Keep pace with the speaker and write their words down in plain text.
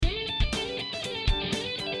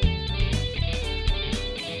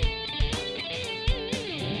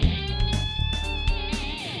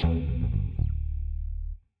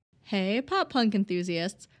Hey, pop punk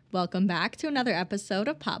enthusiasts! Welcome back to another episode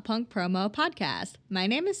of Pop Punk Promo Podcast. My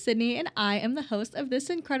name is Sydney, and I am the host of this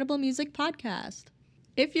incredible music podcast.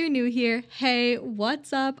 If you're new here, hey,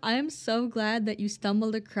 what's up? I am so glad that you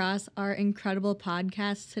stumbled across our incredible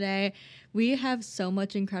podcast today. We have so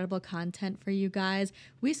much incredible content for you guys.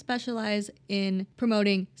 We specialize in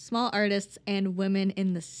promoting small artists and women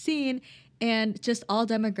in the scene, and just all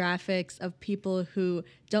demographics of people who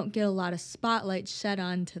don't get a lot of spotlight shed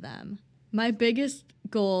onto them. My biggest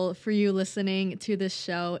goal for you listening to this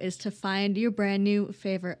show is to find your brand new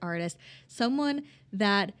favorite artist, someone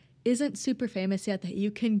that isn't super famous yet, that you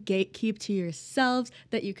can gatekeep to yourselves,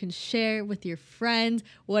 that you can share with your friends,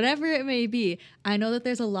 whatever it may be. I know that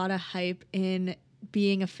there's a lot of hype in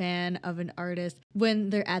being a fan of an artist when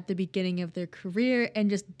they're at the beginning of their career and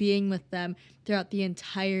just being with them throughout the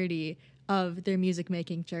entirety of their music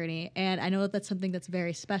making journey. And I know that that's something that's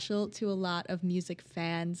very special to a lot of music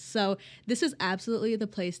fans. So this is absolutely the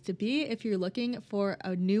place to be if you're looking for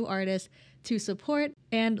a new artist to support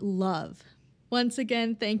and love. Once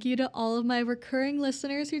again, thank you to all of my recurring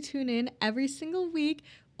listeners who tune in every single week,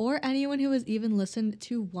 or anyone who has even listened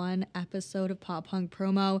to one episode of Pop Punk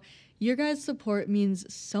Promo. Your guys' support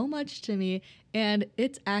means so much to me, and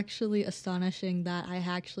it's actually astonishing that I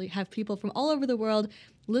actually have people from all over the world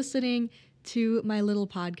listening to my little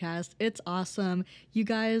podcast. It's awesome. You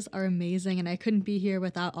guys are amazing, and I couldn't be here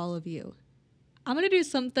without all of you. I'm going to do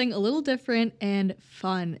something a little different and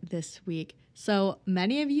fun this week. So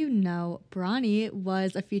many of you know Bronny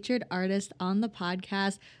was a featured artist on the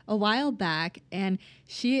podcast a while back, and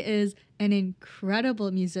she is an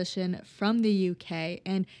incredible musician from the UK,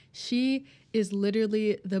 and she is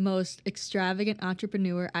literally the most extravagant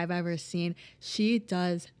entrepreneur I've ever seen. She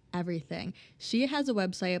does everything. She has a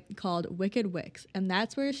website called Wicked Wicks, and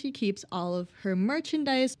that's where she keeps all of her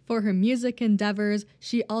merchandise for her music endeavors.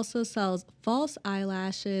 She also sells false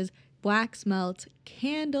eyelashes, wax melts,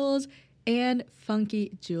 candles, and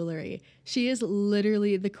funky jewelry. She is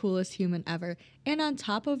literally the coolest human ever. And on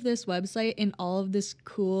top of this website and all of this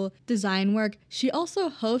cool design work, she also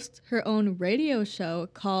hosts her own radio show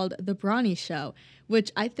called The Bronny Show,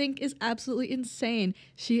 which I think is absolutely insane.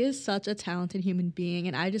 She is such a talented human being,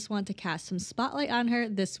 and I just want to cast some spotlight on her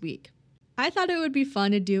this week. I thought it would be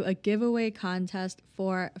fun to do a giveaway contest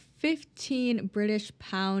for a 15 British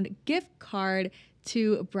pound gift card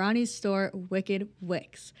to Bronny's store, Wicked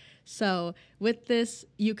Wicks. So with this,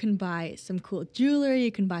 you can buy some cool jewelry,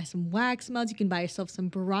 you can buy some wax melts, you can buy yourself some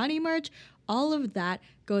Bronny merch. All of that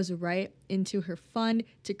goes right into her fund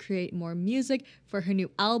to create more music for her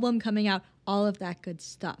new album coming out, all of that good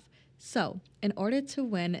stuff. So in order to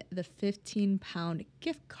win the 15-pound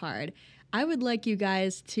gift card, I would like you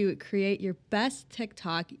guys to create your best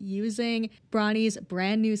TikTok using Bronny's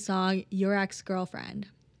brand new song, Your Ex-Girlfriend.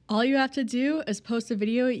 All you have to do is post a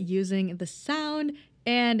video using the sound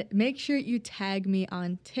and make sure you tag me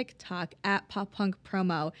on TikTok at Pop Punk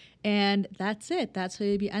Promo. And that's it. That's how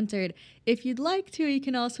you'll be entered. If you'd like to, you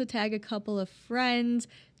can also tag a couple of friends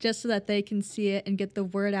just so that they can see it and get the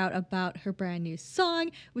word out about her brand new song,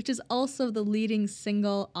 which is also the leading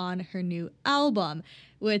single on her new album,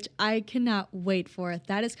 which I cannot wait for.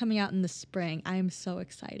 That is coming out in the spring. I am so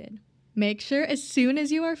excited. Make sure as soon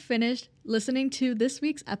as you are finished listening to this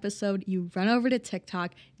week's episode, you run over to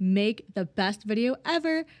TikTok, make the best video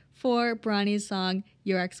ever for Bronny's song,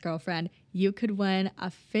 Your Ex-Girlfriend. You could win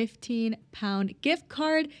a 15-pound gift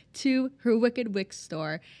card to her Wicked Wicks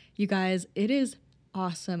store. You guys, it is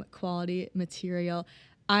awesome quality material.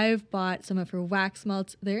 I've bought some of her wax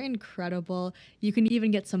melts. They're incredible. You can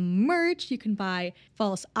even get some merch. You can buy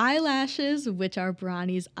false eyelashes, which are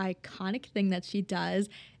Bronny's iconic thing that she does.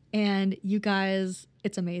 And you guys,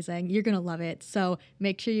 it's amazing. You're going to love it. So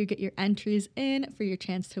make sure you get your entries in for your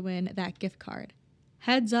chance to win that gift card.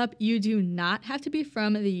 Heads up, you do not have to be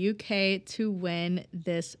from the UK to win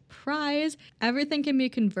this prize. Everything can be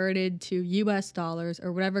converted to US dollars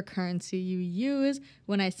or whatever currency you use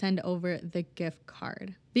when I send over the gift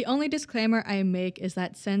card. The only disclaimer I make is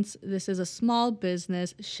that since this is a small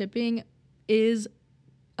business, shipping is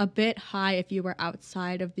a bit high if you are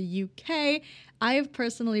outside of the UK. I have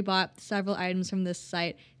personally bought several items from this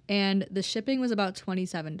site, and the shipping was about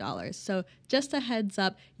 $27. So just a heads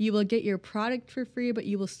up, you will get your product for free, but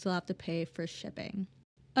you will still have to pay for shipping.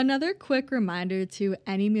 Another quick reminder to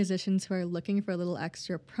any musicians who are looking for a little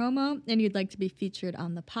extra promo and you'd like to be featured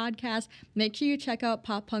on the podcast, make sure you check out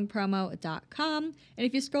poppunkpromo.com. And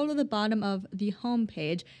if you scroll to the bottom of the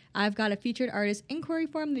homepage, I've got a featured artist inquiry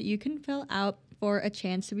form that you can fill out for a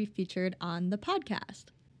chance to be featured on the podcast.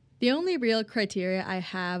 The only real criteria I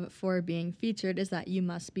have for being featured is that you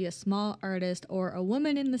must be a small artist or a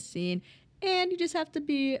woman in the scene, and you just have to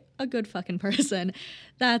be a good fucking person.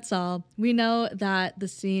 That's all. We know that the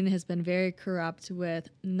scene has been very corrupt with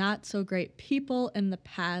not so great people in the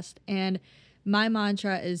past, and my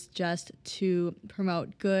mantra is just to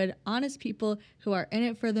promote good, honest people who are in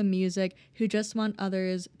it for the music, who just want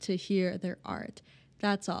others to hear their art.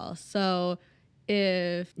 That's all. So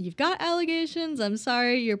if you've got allegations, I'm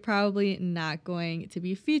sorry, you're probably not going to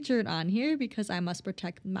be featured on here because I must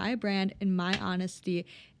protect my brand and my honesty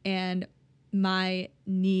and my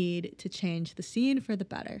need to change the scene for the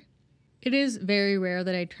better. It is very rare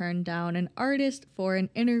that I turn down an artist for an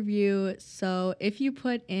interview, so if you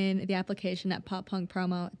put in the application at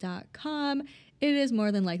poppunkpromo.com, it is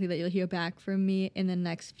more than likely that you'll hear back from me in the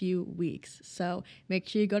next few weeks. So make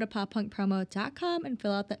sure you go to poppunkpromo.com and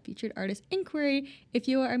fill out that featured artist inquiry if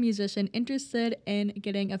you are a musician interested in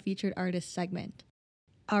getting a featured artist segment.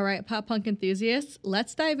 All right, pop punk enthusiasts,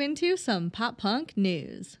 let's dive into some pop punk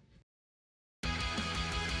news.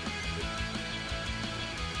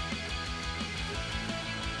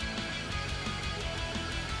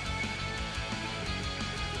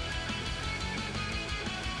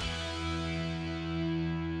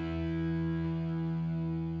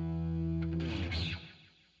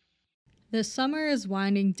 The summer is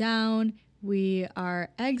winding down, we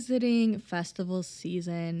are exiting festival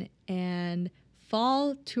season, and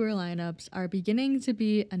fall tour lineups are beginning to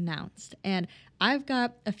be announced, and I've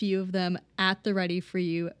got a few of them at the ready for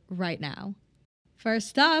you right now.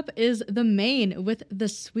 First up is the Maine with the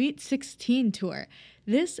Sweet 16 tour.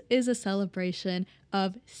 This is a celebration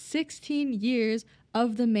of 16 years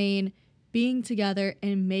of the Maine being together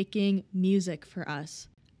and making music for us.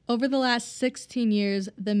 Over the last 16 years,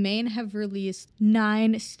 the Maine have released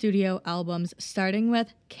 9 studio albums, starting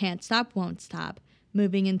with Can't Stop, Won't Stop,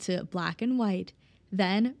 moving into Black and White,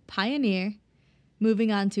 then Pioneer,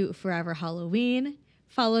 moving on to Forever Halloween,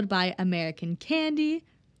 followed by American Candy,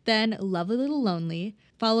 then Lovely Little Lonely,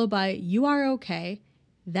 followed by You Are Okay,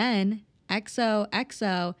 then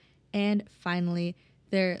XOXO, and finally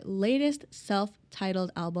their latest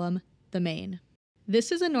self-titled album, The Maine.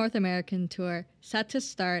 This is a North American tour set to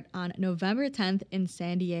start on November 10th in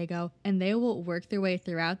San Diego, and they will work their way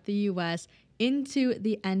throughout the US into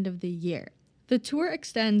the end of the year. The tour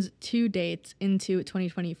extends 2 dates into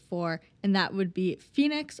 2024, and that would be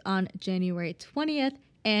Phoenix on January 20th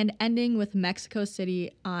and ending with Mexico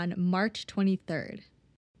City on March 23rd.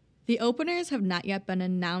 The openers have not yet been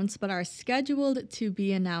announced, but are scheduled to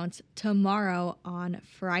be announced tomorrow on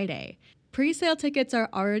Friday. Pre-sale tickets are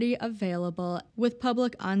already available, with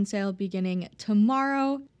public on sale beginning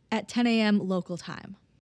tomorrow at 10 a.m. local time.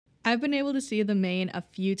 I've been able to see the Maine a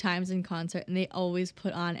few times in concert, and they always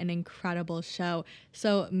put on an incredible show.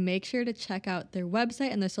 So make sure to check out their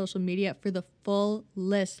website and their social media for the full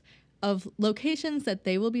list of locations that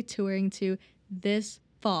they will be touring to this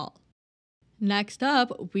fall. Next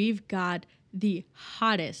up, we've got the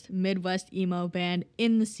hottest Midwest emo band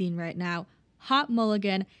in the scene right now. Hot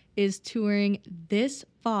Mulligan is touring this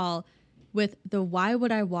fall with the Why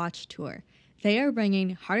Would I Watch tour. They are bringing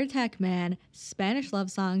Heart Attack Man, Spanish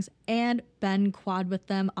Love Songs, and Ben Quad with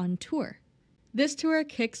them on tour. This tour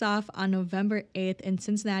kicks off on November 8th in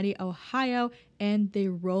Cincinnati, Ohio, and they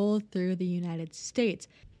roll through the United States.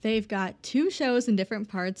 They've got 2 shows in different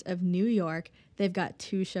parts of New York. They've got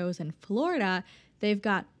 2 shows in Florida. They've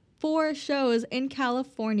got 4 shows in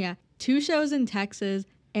California, 2 shows in Texas,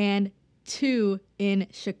 and 2 in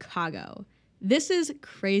Chicago. This is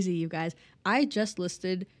crazy, you guys. I just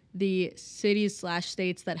listed the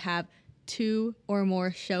cities/states that have 2 or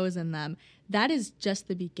more shows in them. That is just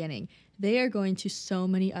the beginning. They are going to so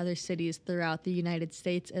many other cities throughout the United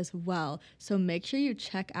States as well. So make sure you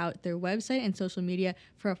check out their website and social media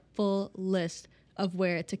for a full list of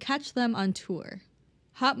where to catch them on tour.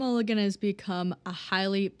 Hot Mulligan has become a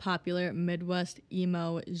highly popular Midwest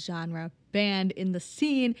emo genre band in the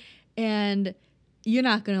scene, and you're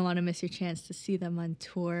not going to want to miss your chance to see them on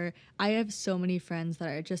tour. I have so many friends that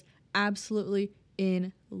are just absolutely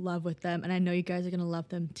in love with them, and I know you guys are going to love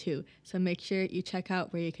them too. So make sure you check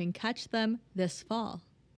out where you can catch them this fall.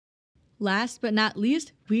 Last but not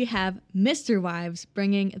least, we have Mr. Wives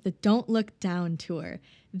bringing the Don't Look Down tour.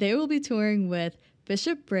 They will be touring with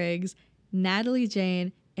Bishop Briggs, Natalie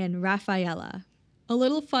Jane, and Rafaela. A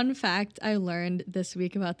little fun fact I learned this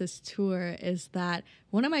week about this tour is that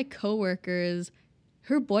one of my coworkers,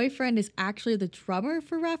 her boyfriend is actually the drummer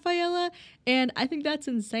for Rafaela, and I think that's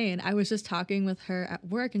insane. I was just talking with her at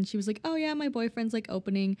work, and she was like, oh yeah, my boyfriend's like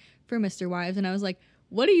opening for Mr. Wives, and I was like,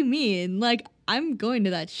 what do you mean? Like, I'm going to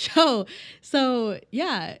that show. So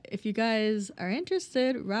yeah, if you guys are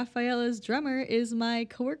interested, Rafaela's drummer is my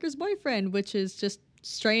coworker's boyfriend, which is just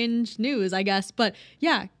strange news, I guess. But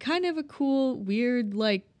yeah, kind of a cool, weird,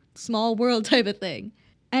 like small world type of thing.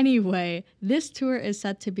 Anyway, this tour is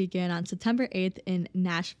set to begin on September 8th in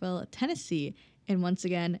Nashville, Tennessee. And once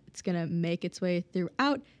again, it's going to make its way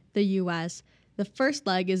throughout the US. The first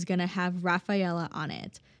leg is going to have Rafaela on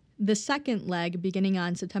it. The second leg, beginning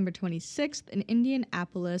on September 26th in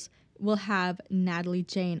Indianapolis, will have Natalie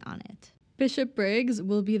Jane on it. Bishop Briggs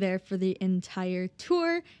will be there for the entire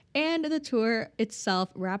tour, and the tour itself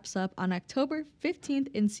wraps up on October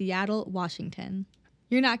 15th in Seattle, Washington.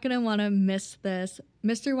 You're not going to want to miss this.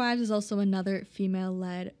 Mr. Wives is also another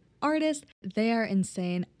female-led artist. They are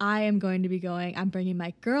insane. I am going to be going. I'm bringing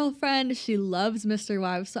my girlfriend. She loves Mr.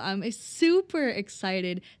 Wives, so I'm super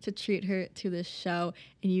excited to treat her to this show,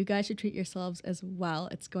 and you guys should treat yourselves as well.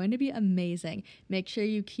 It's going to be amazing. Make sure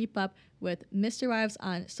you keep up with Mr. Wives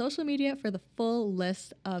on social media for the full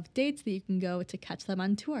list of dates that you can go to catch them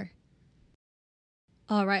on tour.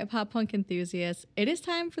 All right, pop punk enthusiasts, it is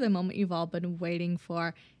time for the moment you've all been waiting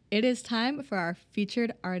for. It is time for our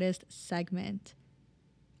featured artist segment.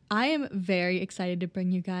 I am very excited to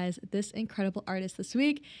bring you guys this incredible artist this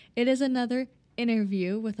week. It is another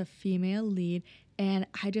interview with a female lead, and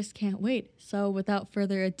I just can't wait. So without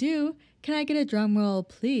further ado, can I get a drum roll,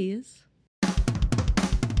 please?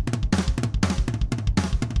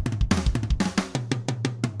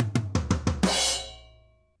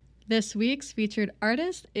 This week's featured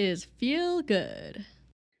artist is Feel Good.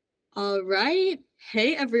 All right.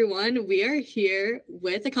 Hey, everyone. We are here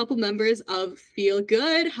with a couple members of Feel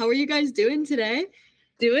Good. How are you guys doing today?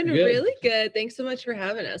 Doing really good. Thanks so much for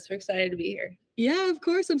having us. We're excited to be here. Yeah, of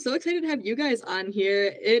course. I'm so excited to have you guys on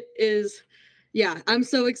here. I'm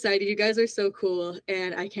so excited. You guys are so cool,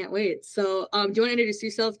 and I can't wait. So do you want to introduce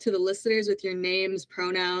yourself to the listeners with your names,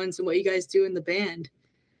 pronouns, and what you guys do in the band?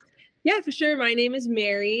 Yeah, for sure. My name is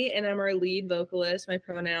Mary, and I'm our lead vocalist. My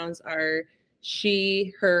pronouns are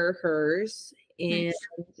she, her, hers. And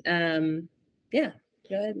nice. Go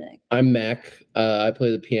ahead, Mac. I'm Mac. I play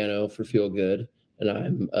the piano for Feel Good, and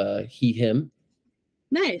I'm he, him.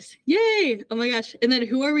 Nice. Yay. Oh my gosh. And then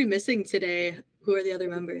who are we missing today? Who are the other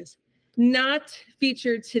members? Not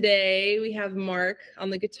featured today. We have Mark on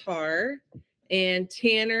the guitar, and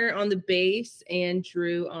Tanner on the bass, and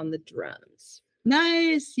Drew on the drums.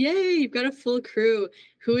 Nice. Yay. You've got a full crew.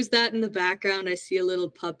 Who is that in the background? I see a little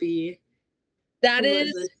puppy. That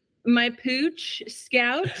is my pooch,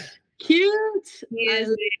 Scout. Cute. He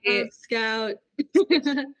is a Scout.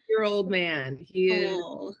 6-year-old man. He's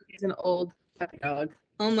an old puppy dog.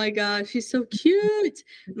 Oh my gosh, she's so cute.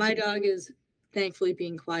 My dog is thankfully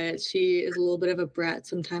being quiet. She is a little bit of a brat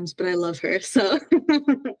sometimes, but I love her. So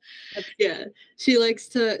yeah, she likes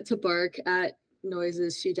to bark at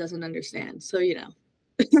noises she doesn't understand. So, you know.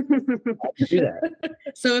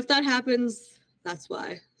 So if that happens, that's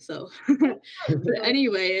why. So but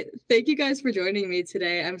anyway, thank you guys for joining me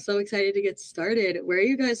today. I'm so excited to get started. Where are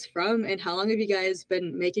you guys from, and how long have you guys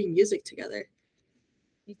been making music together?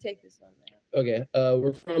 You take this one now. Okay.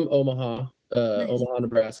 We're from Omaha, nice. Omaha,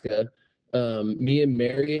 Nebraska. Me and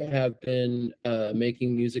Mary have been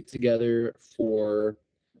making music together for,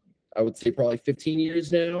 I would say, probably 15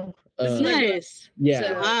 years now. Nice. Yeah.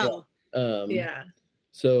 So, wow. Yeah.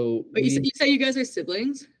 So but you say you guys are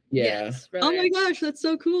siblings? Yeah. Yes, oh my gosh, that's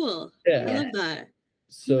so cool. Yeah. I love that.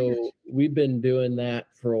 So we've been doing that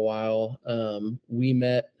for a while. We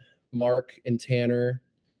met Mark and Tanner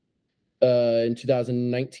in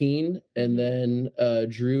 2019, and then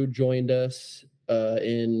Drew joined us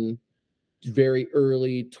in very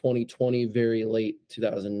early 2020, very late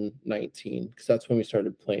 2019, because that's when we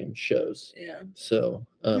started playing shows. Yeah. So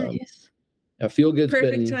nice. I feel good.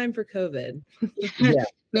 Perfect time for COVID. Yeah.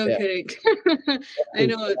 No kidding. I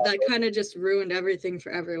know that kind of just ruined everything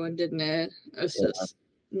for everyone, didn't it? It was just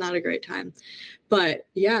not a great time. But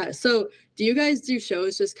yeah, so do you guys do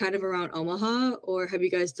shows just kind of around Omaha, or have you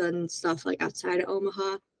guys done stuff like outside of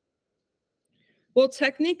Omaha? Well,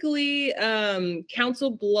 technically,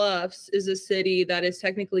 Council Bluffs is a city that is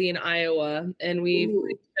technically in Iowa, and we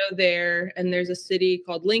go there. And there's a city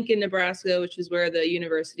called Lincoln, Nebraska, which is where the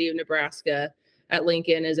University of Nebraska at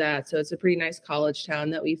Lincoln is at. So it's a pretty nice college town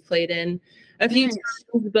that we've played in a few times.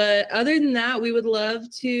 But other than that, we would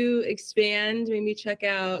love to expand, maybe check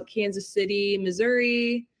out Kansas City,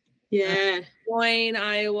 Missouri. Yeah. Des Moines,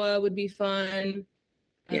 Iowa would be fun.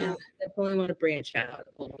 Yeah. Definitely want to branch out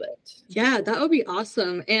a little bit. Yeah, that would be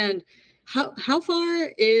awesome. And how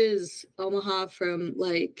far is Omaha from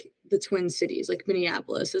like the Twin Cities, like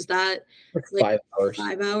Minneapolis? Is that like 5 hours.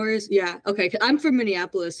 5 hours? Yeah. Okay. I'm from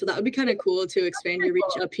Minneapolis, so that would be kind of cool to expand your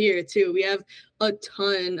reach up here too. We have a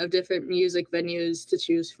ton of different music venues to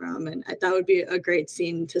choose from, and that would be a great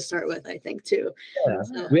scene to start with, I think, too. Yeah.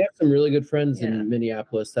 So, We have some really good friends Yeah. in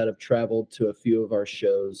Minneapolis that have traveled to a few of our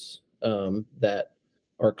shows that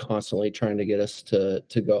are constantly trying to get us to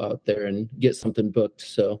go out there and get something booked.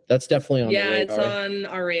 So that's definitely on the radar. It's on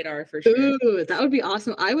our radar for sure. ooh, that would be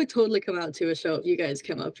awesome. I would totally come out to a show if you guys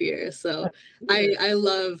come up here. So I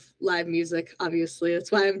love live music, obviously.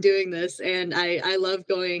 That's why I'm doing this. And I love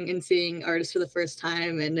going and seeing artists for the first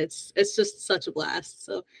time. And it's just such a blast.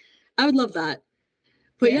 So I would love that.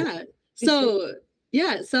 But yeah. So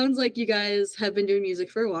yeah, it sounds like you guys have been doing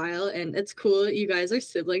music for a while, and it's cool. You guys are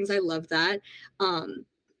siblings. I love that.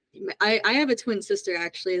 I have a twin sister,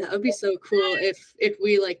 actually. That would be so cool if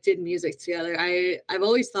we like did music together. I've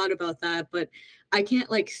always thought about that, but I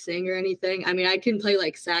can't like sing or anything. I mean, I can play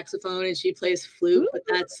like saxophone and she plays flute, but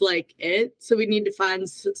that's like it. So we need to find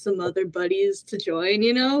some other buddies to join,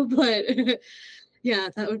 you know. But yeah,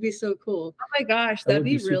 that would be so cool. Oh my gosh, That that'd would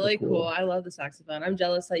be be super really cool. cool. I love the saxophone. I'm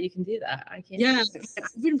jealous that you can do that. I can't. Yeah,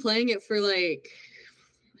 I've been playing it for like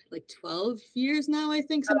 12 years now, I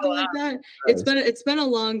think, something like that. It's been a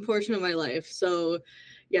long portion of my life. So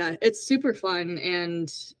yeah, it's super fun.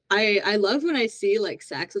 And I love when I see like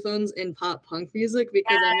saxophones in pop punk music,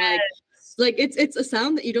 because I'm like it's a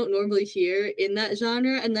sound that you don't normally hear in that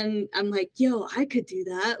genre. And then I'm like, yo, I could do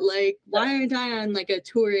that. Like, why aren't I on like a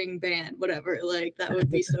touring band, whatever? Like, that would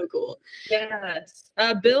be so cool. Yes.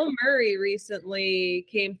 Bill Murray recently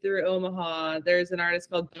came through Omaha. There's an artist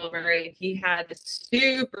called Bill Murray. He had a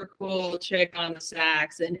super cool chick on the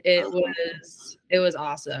sax, and it was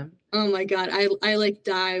awesome. Oh my God. I like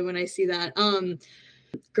die when I see that.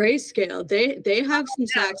 Grayscale, they have some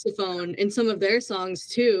saxophone in some of their songs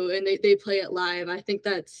too, and they play it live. I think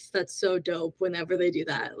that's so dope whenever they do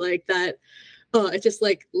that. Like that, oh, it just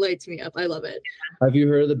like lights me up. I love it. Have you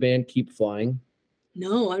heard of the band Keep Flying?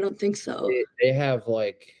 No, I don't think so. They have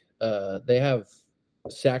like they have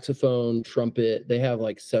saxophone, trumpet. They have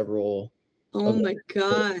like several. Oh my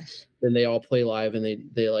gosh. And they all play live,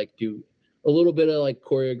 and they like do a little bit of like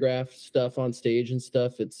choreographed stuff on stage and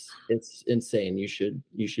stuff. It's insane. You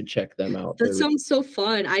should check them out. That sounds so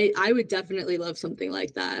fun. I would definitely love something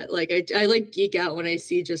like that. Like I like geek out when I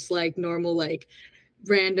see just like normal like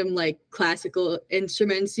random like classical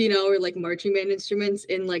instruments, you know, or like marching band instruments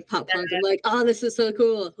in like pop punk. I'm like, oh, this is so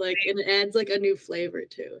cool. Like, and it adds like a new flavor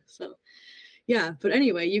too. So yeah. But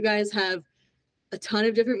anyway, you guys have a ton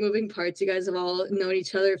of different moving parts. You guys have all known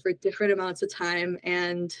each other for different amounts of time,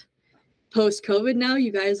 and post-COVID now, you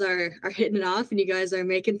guys are hitting it off and you guys are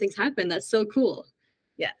making things happen. That's so cool.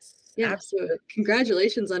 Yes. Yeah. Absolutely. So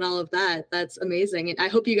congratulations on all of that. That's amazing. And I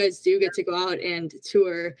hope you guys do get to go out and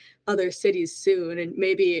tour other cities soon and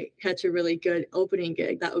maybe catch a really good opening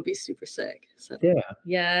gig. That would be super sick. So Yeah.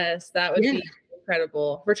 Yes, that would be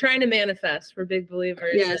incredible. We're trying to manifest. We're big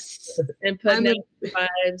believers. Yes. And putting out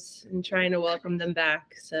vibes and trying to welcome them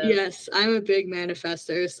back. So yes, I'm a big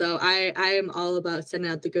manifester. So I am all about sending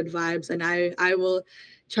out the good vibes, and I will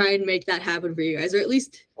try and make that happen for you guys, or at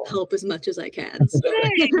least help as much as I can. So.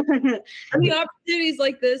 I mean, opportunities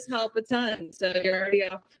like this help a ton. So you're already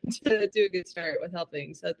off to do a good start with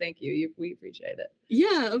helping. So thank you. We appreciate it.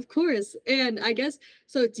 Yeah, of course. And I guess,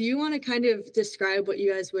 so do you want to kind of describe what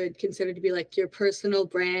you guys would consider to be like your personal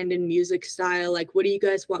brand and music style? Like, what do you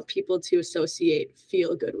guys want people to associate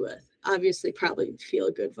Feel Good with? Obviously, probably Feel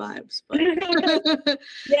Good vibes. But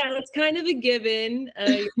yeah, that's kind of a given.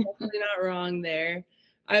 You're definitely not wrong there.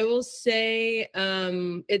 I will say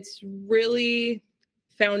it's really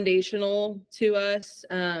foundational to us,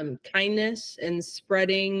 kindness and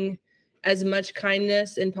spreading as much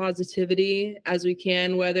kindness and positivity as we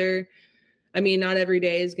can, not every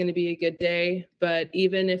day is going to be a good day, but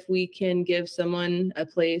even if we can give someone a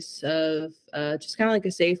place of just kind of like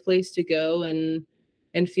a safe place to go and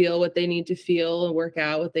feel what they need to feel and work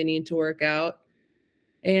out what they need to work out,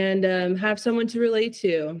 and have someone to relate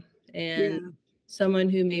to, and someone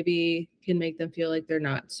who maybe can make them feel like they're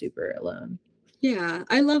not super alone. Yeah,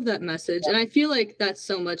 I love that message. And I feel like that's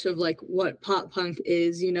so much of like what pop punk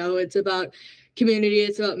is, you know, it's about community.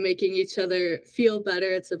 It's about making each other feel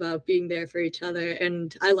better. It's about being there for each other.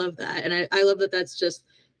 And I love that. And I love that that's just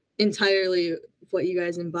entirely what you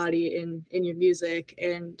guys embody in your music.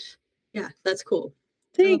 And yeah, that's cool.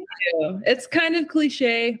 Thank you. It's kind of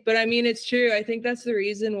cliche, but I mean, it's true. I think that's the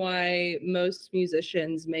reason why most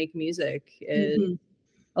musicians make music is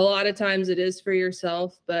a lot of times it is for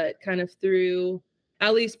yourself, but kind of through,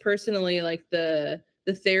 at least personally, like the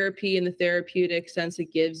the therapy and the therapeutic sense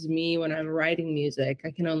it gives me when I'm writing music.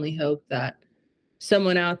 I can only hope that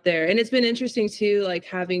someone out there, and it's been interesting too, like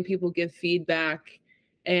having people give feedback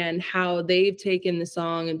and how they've taken the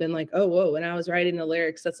song and been like, oh, whoa, when I was writing the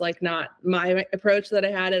lyrics, that's like not my approach that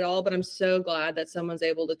I had at all. But I'm so glad that someone's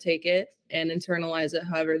able to take it and internalize it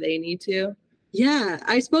however they need to. Yeah,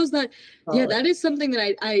 I suppose that, that is something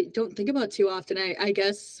that I don't think about too often. I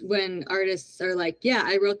guess when artists are like, yeah,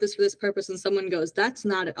 I wrote this for this purpose, and someone goes, that's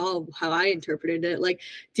not at all how I interpreted it. Like,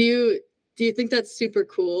 do you think that's super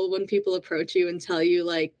cool when people approach you and tell you,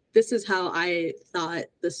 like, this is how I thought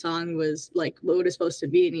the song was, like, what it was supposed to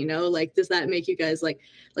be, you know? Like, does that make you guys like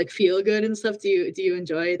feel good and stuff? Do you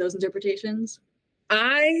enjoy those interpretations?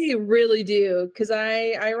 I really do, because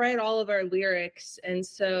I write all of our lyrics, and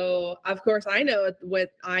so of course I know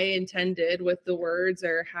what I intended with the words,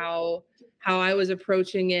 or how I was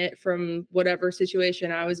approaching it from whatever situation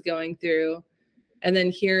I was going through, and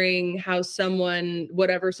then hearing how someone,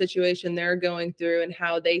 whatever situation they're going through, and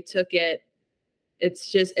how they took it.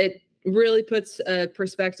 It really puts a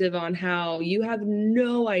perspective on how you have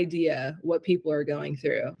no idea what people are going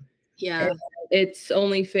through. Yeah. And it's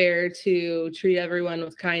only fair to treat everyone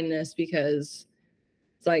with kindness, because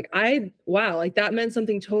it's like, wow, like that meant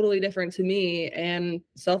something totally different to me. And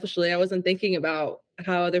selfishly, I wasn't thinking about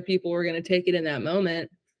how other people were going to take it in that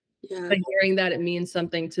moment. Yeah. But hearing that it means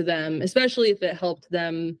something to them, especially if it helped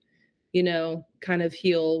them, kind of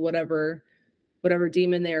heal whatever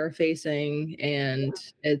demon they are facing. And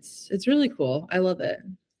it's really cool. I love it.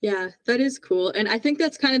 Yeah, that is cool. And I think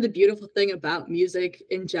that's kind of the beautiful thing about music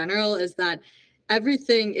in general, is that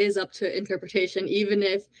everything is up to interpretation, even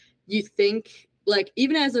if you think, like,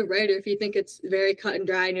 even as a writer, if you think it's very cut and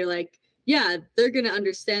dry and you're like, yeah, they're going to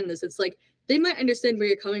understand this. It's like, they might understand where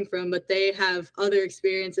you're coming from, but they have other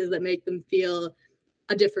experiences that make them feel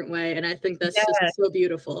a different way. And I think that's just so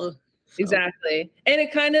beautiful. So. Exactly. And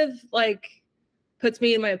it kind of like puts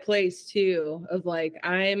me in my place too, of like,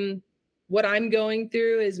 what I'm going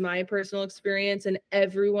through is my personal experience, and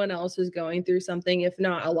everyone else is going through something, if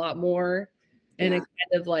not a lot more. And it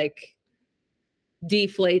kind of like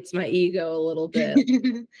deflates my ego a little bit.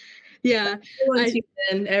 Yeah. Everyone's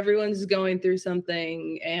human, everyone's going through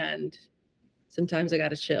something, and sometimes I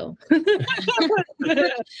gotta chill.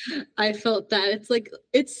 I felt that. It's like,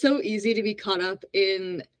 it's so easy to be caught up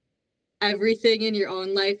in everything in your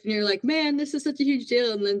own life, and you're like, man, this is such a huge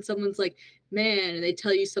deal, and then someone's like, man, and they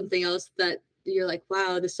tell you something else that you're like,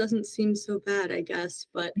 wow, this doesn't seem so bad, I guess.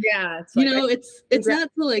 But it's like, it's not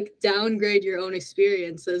to like downgrade your own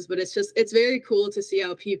experiences, but it's very cool to see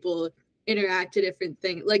how people interact to different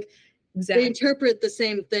things. Like, they interpret the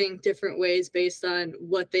same thing different ways based on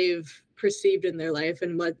what they've perceived in their life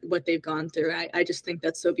and what they've gone through. I just think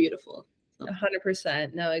that's so beautiful.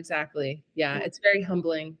 100%. No, exactly. Yeah, it's very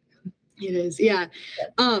humbling. It is. Yeah.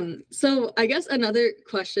 So I guess another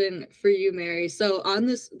question for you, Mary. So on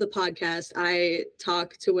the podcast, I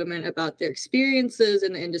talk to women about their experiences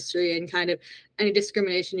in the industry and kind of any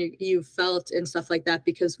discrimination you felt and stuff like that,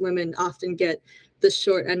 because women often get the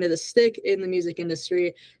short end of the stick in the music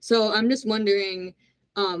industry. So I'm just wondering,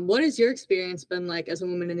 what has your experience been like as a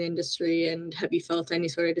woman in the industry, and have you felt any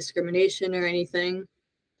sort of discrimination or anything?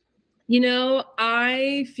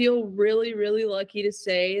 I feel really, really lucky to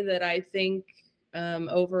say that I think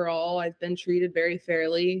overall I've been treated very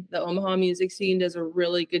fairly. The Omaha music scene does a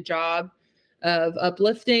really good job of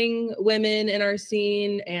uplifting women in our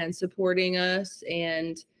scene and supporting us.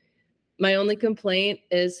 And my only complaint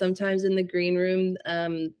is sometimes in the green room,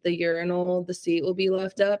 the urinal, the seat will be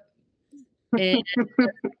left up. And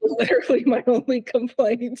that's literally my only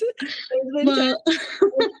complaint. Well,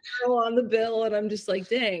 on the bill, and I'm just like,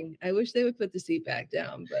 dang, I wish they would put the seat back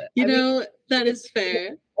down. But that is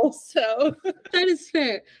fair. Also, that is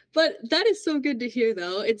fair. But that is so good to hear,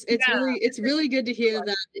 though. It's really good to hear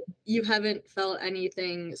that you haven't felt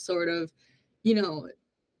anything sort of,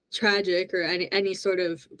 tragic or any sort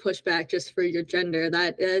of pushback just for your gender.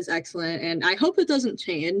 That is excellent, and I hope it doesn't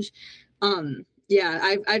change.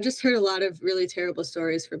 I've just heard a lot of really terrible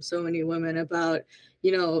stories from so many women about,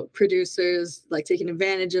 producers like taking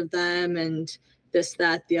advantage of them and this,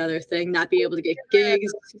 that, the other thing, not being able to get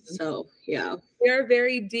gigs. So they're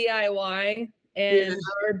very DIY, and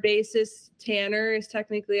our bassist Tanner is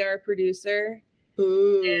technically our producer.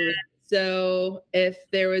 Ooh. So if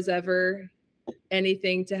there was ever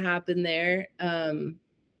anything to happen there,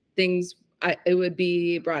 it would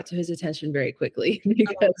be brought to his attention very quickly,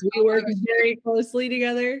 because we work very closely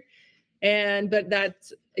together. But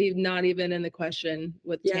that's not even in the question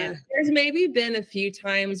with Tanner. There's maybe been a few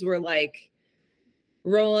times where like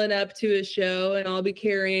rolling up to a show and I'll be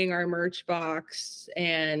carrying our merch box,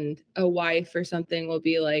 and a wife or something will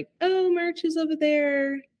be like, oh, merch is over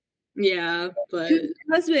there. Yeah, but who's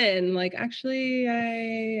your husband? Like, actually,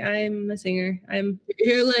 I'm a singer.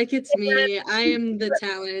 You're like, it's me. I am the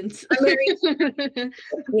talent.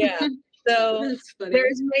 Yeah. So That's funny.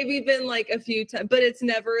 there's maybe been like a few times, but it's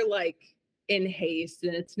never like in haste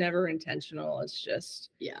and it's never intentional. It's just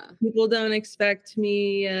people don't expect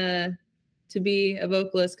me to be a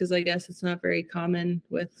vocalist because I guess it's not very common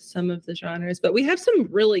with some of the genres. But we have some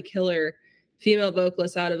really killer female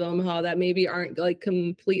vocalists out of Omaha that maybe aren't like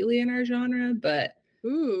completely in our genre, but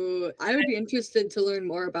ooh, I would be interested to learn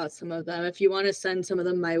more about some of them. If you want to send some of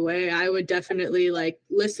them my way, I would definitely like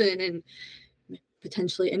listen and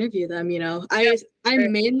potentially interview them. You know, I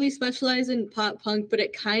mainly specialize in pop punk, but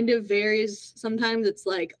it kind of varies. Sometimes it's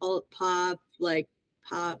like alt pop, like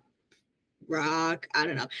pop rock. I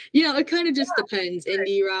don't know. You know, it kind of just depends.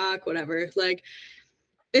 Indie rock, whatever. Like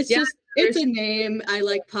it's just it's a name. I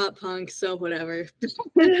like pop punk, so whatever.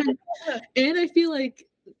 And I feel like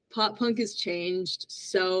pop punk has changed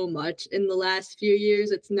so much in the last few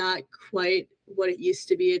years. It's not quite what it used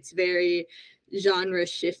to be. It's very genre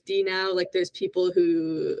shifty now. Like there's people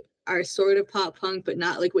who are sort of pop punk, but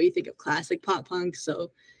not like what you think of classic pop punk.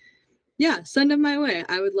 So yeah, send them my way.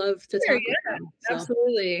 I would love to talk with them. So.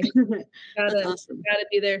 Absolutely. That's awesome. Gotta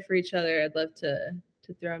be there for each other. I'd love to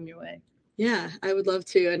throw them your way. Yeah, I would love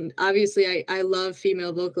to. And obviously I love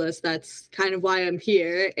female vocalists. That's kind of why I'm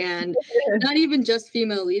here. And not even just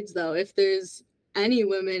female leads though. If there's any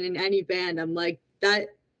women in any band, I'm like, that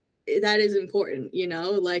is important, you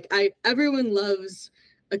know? Like everyone loves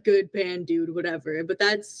a good band dude, whatever, but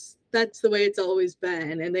that's the way it's always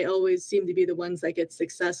been. And they always seem to be the ones that get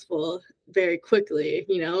successful very quickly,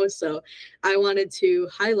 you know? So I wanted to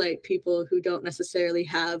highlight people who don't necessarily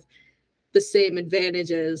have the same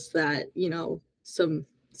advantages that, you know, some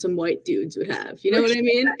white dudes would have. You know what I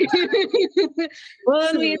mean?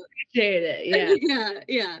 Well, we appreciate it.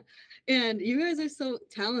 Yeah. And you guys are so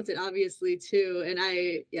talented, obviously, too. And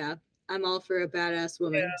I'm all for a badass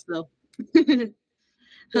woman. So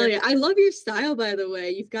hell yeah. I love your style, by the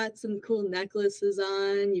way. You've got some cool necklaces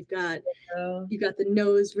on. You've got the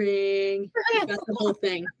nose ring. You've got the whole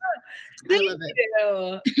thing. I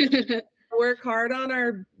love it. Work hard on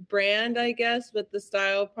our brand, I guess, but the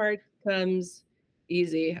style part comes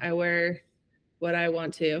easy. I wear what I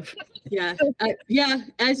want to. Yeah,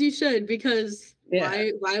 as you should, because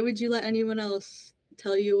why would you let anyone else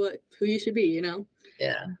tell you who you should be, you know?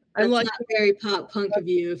 Yeah. That's not very pop punk of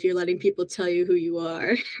you if you're letting people tell you who you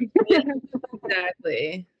are.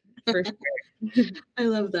 Exactly. For sure. I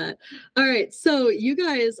love that. All right. So you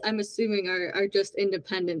guys, I'm assuming are just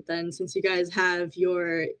independent then, since you guys have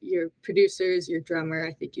your producers, your drummer,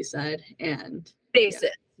 I think you said, and bassist.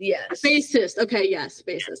 Yes. Bassist. Okay, yes,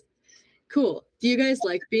 bassist. Cool. Do you guys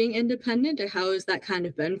like being independent, or how has that kind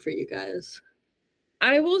of been for you guys?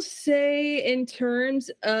 I will say in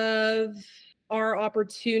terms of our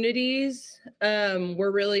opportunities,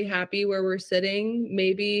 we're really happy where we're sitting.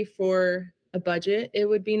 Maybe for a budget, it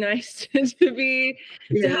would be nice to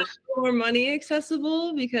have more money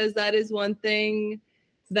accessible, because that is one thing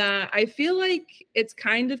that I feel like it's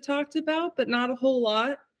kind of talked about, but not a whole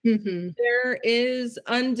lot. Mm-hmm. There is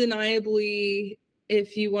undeniably,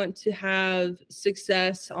 if you want to have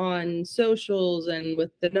success on socials and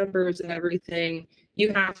with the numbers and everything,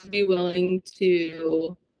 you have to be willing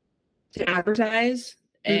to advertise,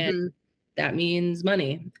 and that means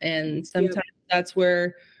money. And sometimes that's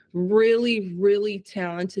where really, really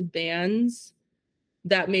talented bands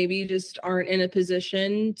that maybe just aren't in a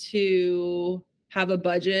position to have a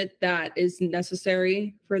budget that is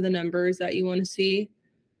necessary for the numbers that you want to see.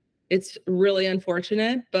 It's really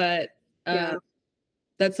unfortunate, but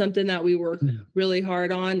that's something that we work really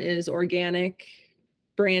hard on, is organic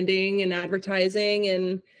branding and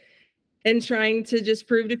advertising, and trying to just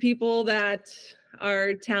prove to people that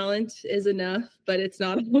our talent is enough, but it's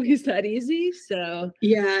not always that easy. So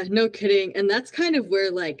yeah, no kidding. And that's kind of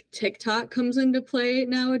where like TikTok comes into play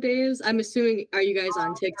nowadays. I'm assuming, are you guys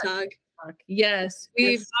on TikTok? Yes,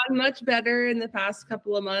 we've gotten much better in the past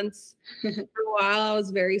couple of months. For a while, I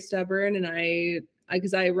was very stubborn, and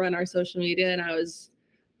because I run our social media, and I was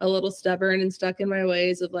a little stubborn and stuck in my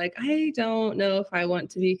ways of like, I don't know if I want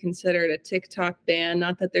to be considered a TikTok band.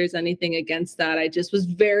 Not that there's anything against that. I just was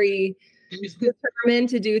very determined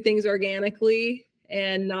to do things organically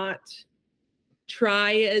and not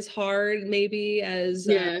try as hard maybe as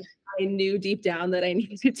I knew deep down that I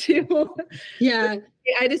needed to. Yeah.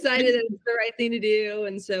 I decided it was the right thing to do.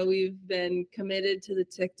 And so we've been committed to the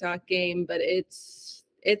TikTok game, but it's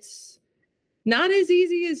not as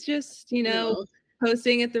easy as just, No.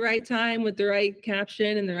 posting at the right time with the right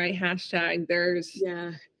caption and the right hashtag. There's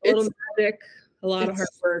Yeah. a little magic, a lot of hard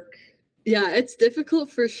it's work. Yeah, it's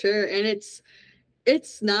difficult for sure. And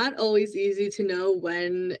it's not always easy to know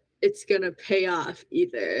when it's gonna pay off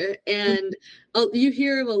either. And you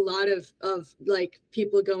hear of a lot of like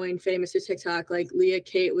people going famous through TikTok, like Leah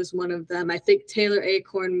Kate was one of them. I think Taylor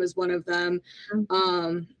Acorn was one of them.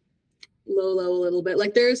 Lolo a little bit.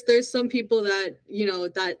 Like there's some people that,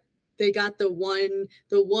 that they got the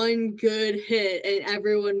one good hit and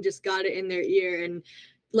everyone just got it in their ear. And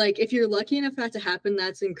like if you're lucky enough for that to happen,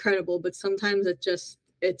 that's incredible. But sometimes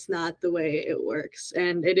it's not the way it works.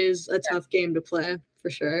 And it is a tough game to play for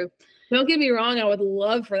sure. Don't get me wrong, I would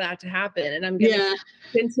love for that to happen. And I'm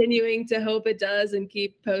continuing to hope it does and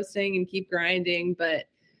keep posting and keep grinding. But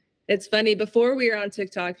it's funny, before we were on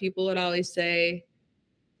TikTok, people would always say,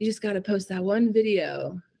 you just got to post that one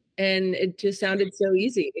video. And it just sounded so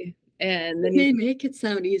easy. And then they make it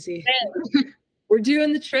sound easy. We're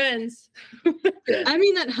doing the trends. I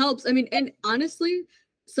mean, that helps. I mean, and honestly,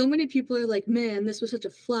 so many people are like, man, this was such a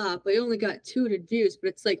flop. I only got 200 views. But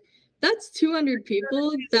it's like, that's 200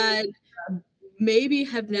 people that maybe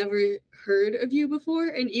have never heard of you before.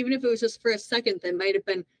 And even if it was just for a second, they might have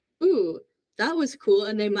been, ooh, that was cool.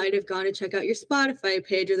 And they might have gone to check out your Spotify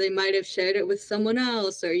page, or they might have shared it with someone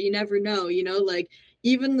else, or you never know, like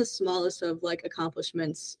even the smallest of like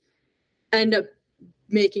accomplishments end up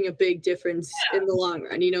making a big difference in the long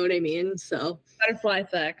run. You know what I mean? So butterfly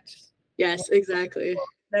effect. Yes, exactly.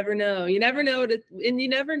 Never know. You never know and you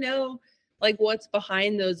never know like what's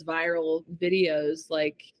behind those viral videos.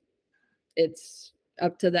 Like it's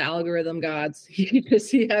up to the algorithm gods.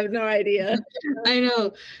 You have no idea. I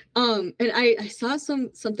know. And I saw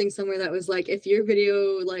something somewhere that was like, if your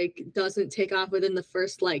video like doesn't take off within the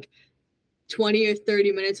first like 20 or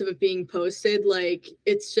 30 minutes of it being posted, like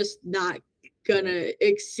it's just not gonna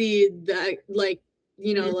exceed that, like,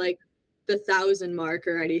 like the 1,000 mark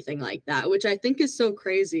or anything like that, which I think is so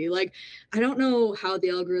crazy. Like, I don't know how the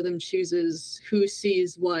algorithm chooses who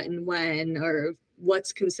sees what and when, or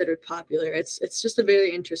what's considered popular. It's just a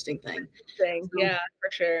very interesting thing. Yeah,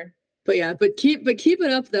 for sure. But keep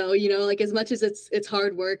it up though, like as much as it's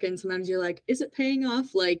hard work, and sometimes you're like, is it paying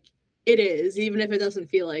off? Like it is, even if it doesn't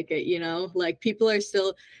feel like it, like people are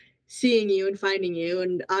still seeing you and finding you.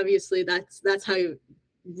 And obviously that's how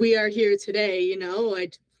we are here today.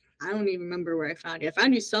 I don't even remember where I found you. I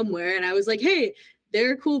found you somewhere and I was like, hey,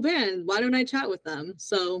 they're a cool band, why don't I chat with them?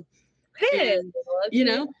 So hey, and,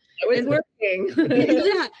 it was working.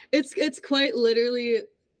 Yeah, it's quite literally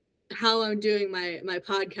how I'm doing my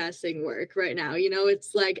podcasting work right now.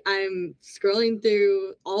 It's like I'm scrolling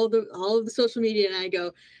through all of the social media and I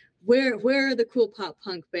go, where are the cool pop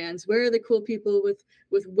punk bands? Where are the cool people with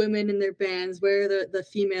women in their bands? Where are the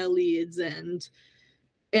female leads? And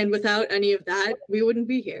without any of that, we wouldn't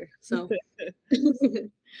be here. So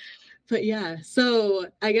but yeah, so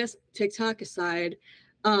I guess TikTok aside,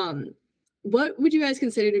 what would you guys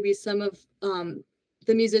consider to be some of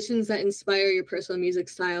the musicians that inspire your personal music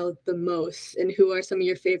style the most, and who are some of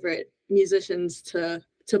your favorite musicians to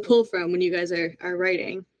pull from when you guys are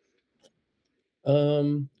writing?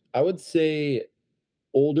 I would say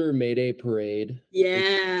older Mayday Parade.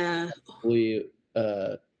 Yeah.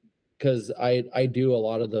 Because I do a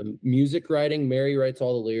lot of the music writing. Mary writes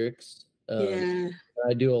all the lyrics. Yeah.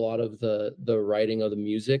 I do a lot of the writing of the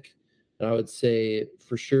music, and I would say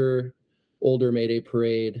for sure, older Mayday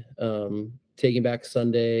Parade, Taking Back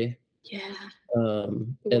Sunday. Yeah.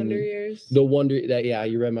 The Wonder Years. The Wonder that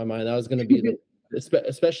you read my mind. That was going to be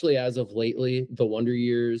especially as of lately, the Wonder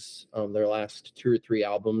Years. Their last 2 or 3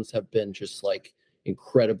 albums have been just like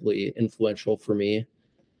incredibly influential for me.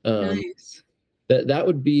 Nice. That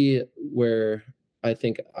would be where I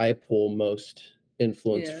think I pull most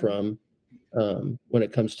influence from when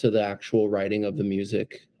it comes to the actual writing of the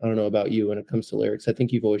music. I don't know about you when it comes to lyrics. I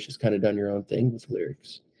think you've always just kind of done your own thing with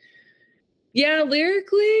lyrics. Yeah,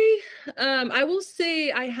 lyrically, I will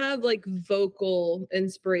say I have like vocal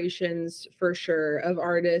inspirations for sure of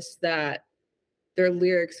artists that their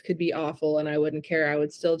lyrics could be awful and I wouldn't care. I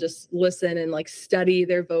would still just listen and like study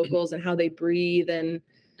their vocals and how they breathe. And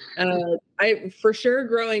I for sure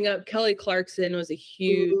growing up, Kelly Clarkson was a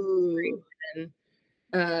huge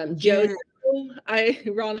JoJo.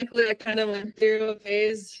 Ironically, I kind of went through a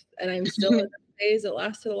phase and I'm still in a phase. It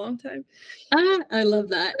lasted a long time. I love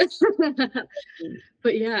that.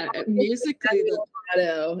 But yeah, musically,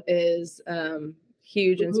 the is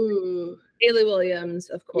huge. Haley Williams,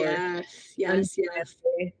 of course. Yes.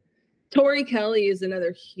 Tori Kelly is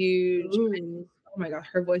another huge oh my God,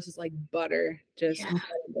 her voice is like butter. Just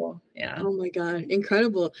incredible. Yeah. Oh my God,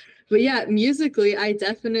 incredible. But yeah, musically, I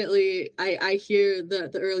definitely I hear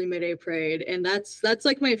the early Mayday Parade, and that's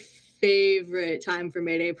like my favorite time for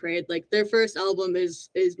Mayday Parade. Like their first album is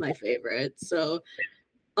my favorite. So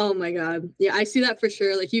oh my God. Yeah, I see that for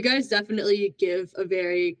sure. Like you guys definitely give a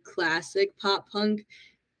very classic pop punk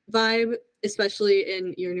vibe, especially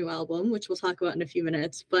in your new album, which we'll talk about in a few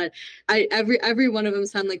minutes. But every one of them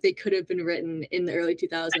sound like they could have been written in the early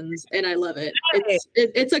 2000s, and I love it.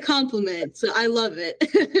 It's a compliment, so I love it.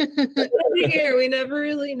 Here, we never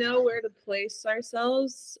really know where to place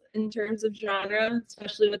ourselves in terms of genre,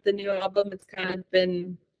 especially with the new album. It's kind of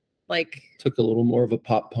been like took a little more of a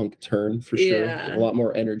pop punk turn for sure. Yeah. A lot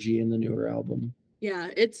more energy in the newer album. Yeah,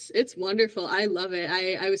 it's wonderful. I love it.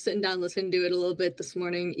 I was sitting down listening to it a little bit this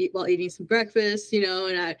morning while eating some breakfast, you know,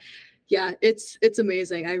 and it's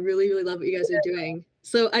amazing. I really, really love what you guys are doing.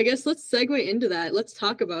 So I guess let's segue into that. Let's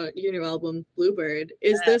talk about your new album, Bluebird.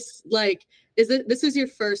 This is your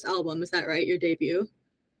first album, is that right? Your debut?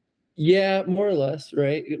 Yeah, more or less,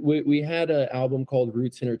 right? We had an album called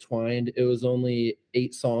Roots Intertwined. It was only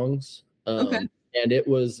 8 songs. Okay. And it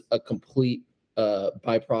was a complete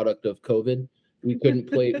byproduct of COVID. We couldn't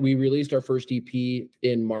play. We released our first EP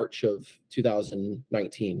in March of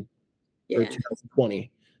 2019 or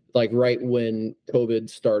 2020, like right when COVID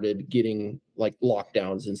started getting like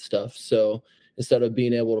lockdowns and stuff. So instead of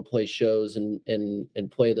being able to play shows and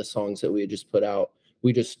play the songs that we had just put out,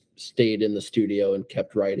 we just stayed in the studio and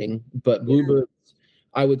kept writing. But Bluebird,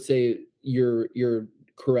 I would say you're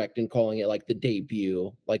correct in calling it like the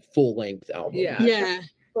debut, like full length album. Yeah,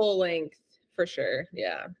 full length for sure.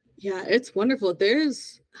 Yeah, it's wonderful.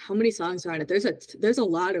 There's how many songs are on it? There's a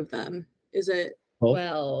lot of them. Is it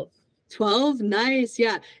 12? 12? Nice.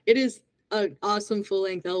 Yeah, it is an awesome full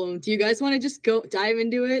length album. Do you guys want to just go dive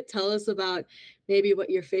into it? Tell us about maybe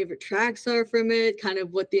what your favorite tracks are from it, kind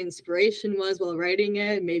of what the inspiration was while writing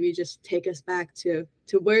it, maybe just take us back to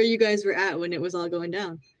where you guys were at when it was all going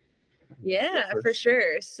down. Yeah, for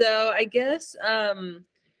sure. So I guess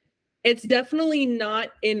it's definitely not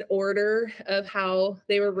in order of how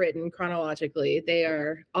they were written chronologically. They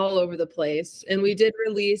are all over the place. And we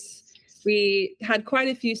had quite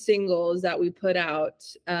a few singles that we put out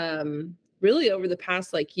really over the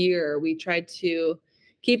past like year. We tried to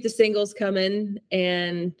keep the singles coming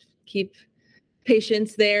and keep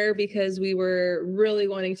patience there because we were really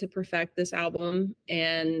wanting to perfect this album.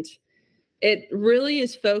 And it really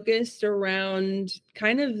is focused around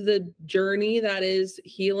kind of the journey that is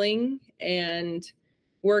healing and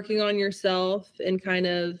working on yourself and kind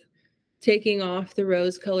of taking off the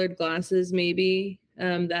rose-colored glasses, maybe,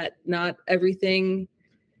 that not everything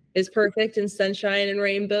is perfect and sunshine and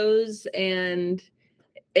rainbows. And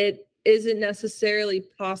it isn't necessarily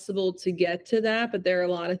possible to get to that, but there are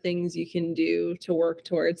a lot of things you can do to work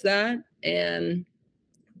towards that. And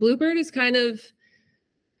Bluebird is kind of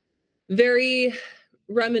very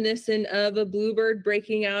reminiscent of a bluebird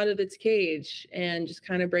breaking out of its cage and just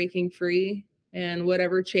kind of breaking free, and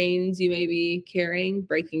whatever chains you may be carrying,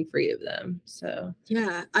 breaking free of them. So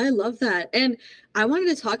yeah, I love that. And I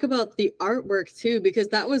wanted to talk about the artwork too, because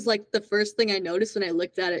that was like the first thing I noticed when I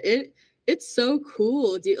looked at it. It's so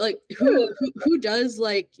cool. Do you, like who does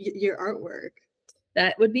like your artwork?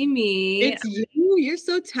 That would be me. It's you. You're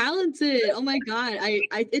so talented. Oh my God. I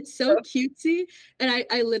it's so cutesy. And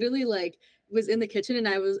I literally like was in the kitchen and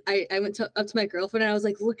I went up to my girlfriend and I was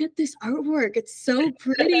like, look at this artwork. It's so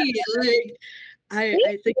pretty. Like I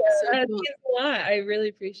think it's so cool. A lot. I really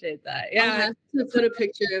appreciate that. Yeah. I'll have to put a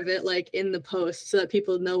picture of it like in the post so that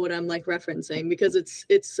people know what I'm like referencing, because it's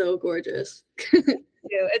so gorgeous.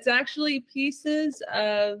 It's actually pieces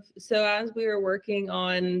of, so as we were working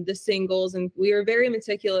on the singles, and we were very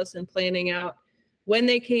meticulous in planning out when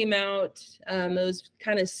they came out, it was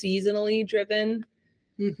kind of seasonally driven,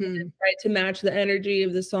 right, to match the energy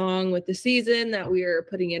of the song with the season that we were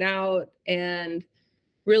putting it out, and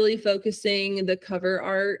really focusing the cover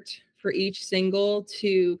art for each single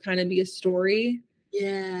to kind of be a story.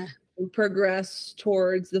 Yeah. And progress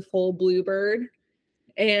towards the full Bluebird.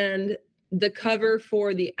 And the cover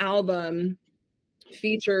for the album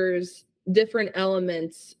features different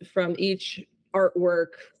elements from each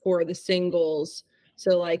artwork for the singles.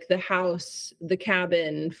 So like the house, the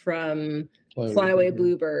cabin from Away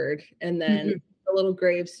Bluebird, and then a little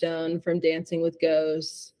gravestone from Dancing with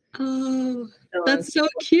Ghosts. Oh, that's so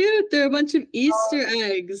cute. There are a bunch of Easter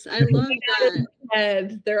eggs. I love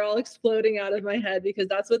that. They're all exploding out of my head because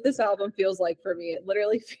that's what this album feels like for me. It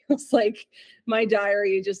literally feels like my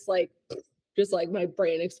diary just like just like my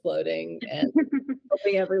brain exploding and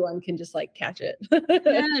hoping everyone can just like catch it.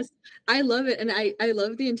 Yes, I love it, and I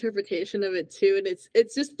love the interpretation of it too, and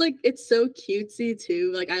it's just like it's so cutesy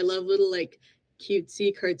too. Like I love little like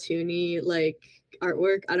cutesy cartoony like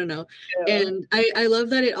artwork. I don't know, Yeah. and I love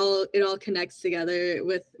that it all connects together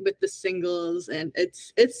with the singles, and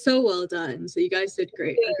it's so well done. So you guys did a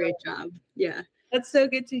great job. Yeah. That's so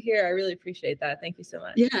good to hear. I really appreciate that. Thank you so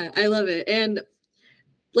much. Yeah, I love it. And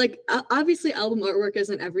like obviously album artwork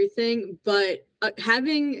isn't everything, but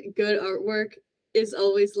having good artwork is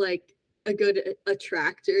always like a good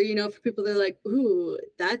attractor, you know, for people that are like, ooh,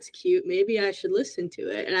 that's cute, maybe I should listen to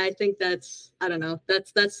it. And I think that's, I don't know,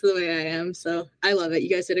 that's the way I am. So I love it. You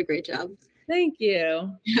guys did a great job. Thank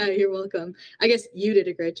you. Yeah, you're welcome. I guess you did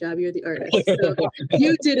a great job. You're the artist. So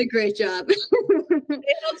you did a great job.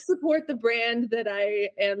 It helps support the brand that I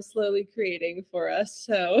am slowly creating for us.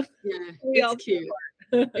 So yeah, we all it's cute.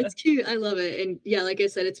 It's cute. I love it. And yeah, like I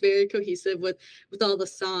said, it's very cohesive with all the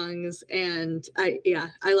songs. And I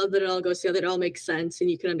love that it all goes together. It all makes sense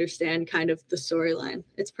and you can understand kind of the storyline.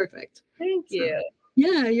 It's perfect. Thank you. So,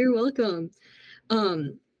 yeah, you're welcome.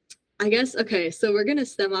 I guess okay, so we're gonna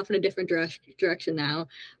stem off in a different direction now.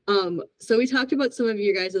 So we talked about some of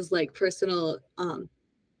you guys' like personal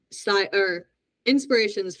style or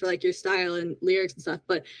inspirations for like your style and lyrics and stuff,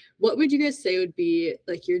 but what would you guys say would be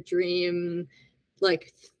like your dream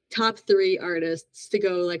like top 3 artists to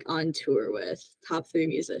go like on tour with, top 3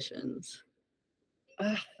 musicians?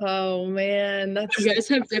 Oh man, that's You guys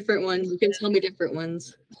have different ones. You can tell me different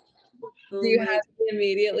ones. do you have any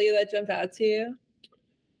immediately that jump out to you?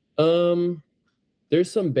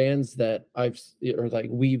 There's some bands that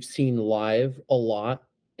we've seen live a lot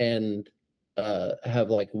and have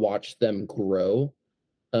like watched them grow.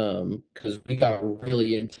 Because we got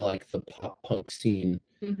really into like the pop punk scene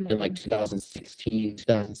in like 2016,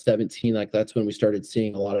 2017. Like that's when we started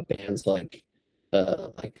seeing a lot of bands like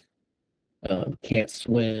Can't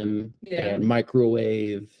Swim and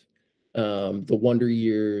Microwave, the Wonder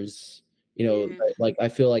Years, you know, like I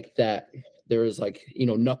feel like that there was like, you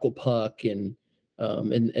know, Knuckle Puck and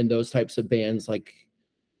those types of bands, like,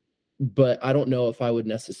 but I don't know if I would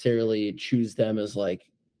necessarily choose them as like,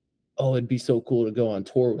 oh, it'd be so cool to go on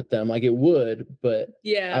tour with them. Like it would, but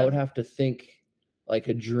I would have to think like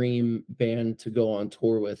a dream band to go on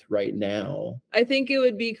tour with right now. I think it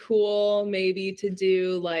would be cool maybe to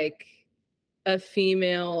do like a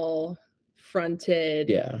female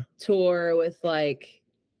fronted tour with like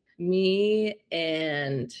me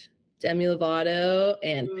and Demi Lovato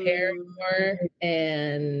and Paramore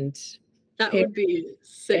and that would be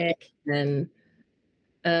sick. And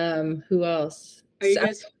who else? Are you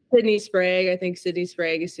guys Sydney Sprague? I think Sydney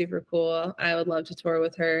Sprague is super cool. I would love to tour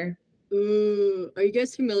with her. Ooh, are you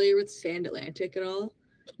guys familiar with Sand Atlantic at all?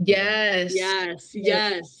 Yes.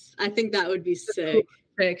 I think that would be sick.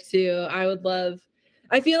 Sick too. I would love.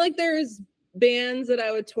 I feel like there's bands that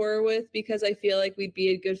I would tour with because I feel like we'd be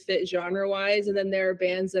a good fit genre-wise, and then there are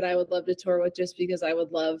bands that I would love to tour with just because I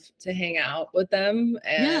would love to hang out with them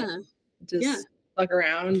and just fuck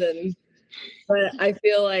around. And but I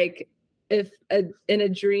feel like if in a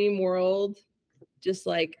dream world, just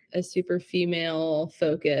like a super female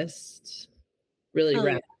focused, really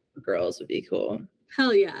rap girls would be cool.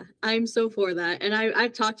 Hell yeah, I'm so for that. And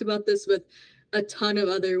I've talked about this with a ton of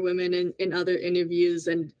other women in other interviews,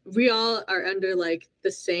 and we all are under like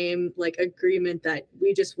the same like agreement that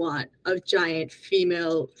we just want a giant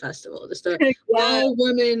female festival, just a all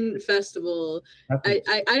women festival.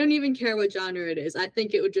 I don't even care what genre it is. I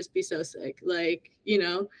think it would just be so sick. Like, you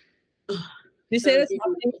know. You say that's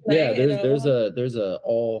happening tonight? Yeah, there's a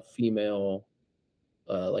all female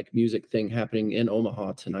like music thing happening in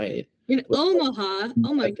Omaha tonight. In Omaha?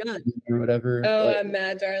 Oh my god. Or whatever. Oh,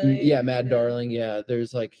 Mad Darling. Yeah, Mad Darling. Yeah,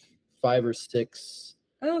 there's like 5 or 6.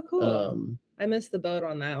 Oh, cool. I missed the boat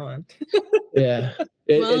on that one. Yeah.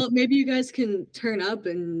 Maybe you guys can turn up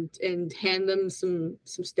and hand them some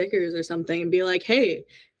stickers or something and be like, hey,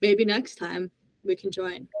 maybe next time we can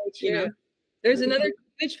join. You know? There's another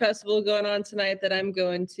beach festival going on tonight that I'm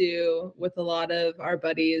going to with a lot of our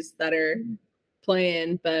buddies that are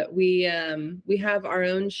playing, but we have our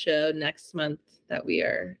own show next month that we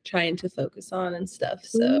are trying to focus on and stuff.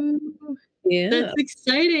 So that's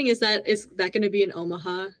exciting. Is that going to be in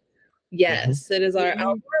Omaha? Yes, it is our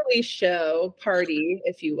hourly show party,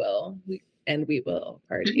 if you will. We will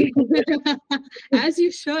party. As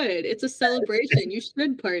you should. It's a celebration. You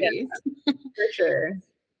should party. For sure.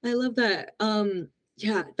 I love that.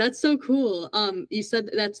 Yeah, that's so cool. You said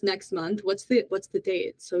that's next month. What's the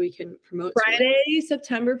date so we can promote to it? Friday,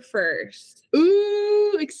 September 1st.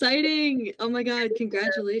 Ooh, exciting. Oh my God,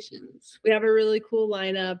 congratulations. We have a really cool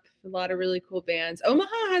lineup, a lot of really cool bands.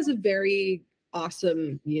 Omaha has a very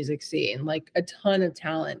awesome music scene, like a ton of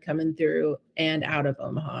talent coming through and out of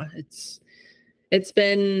Omaha. It's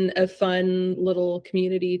been a fun little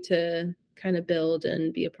community to kind of build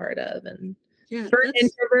and be a part of. And Yeah, for an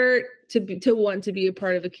introvert to want to be a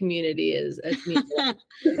part of a community is I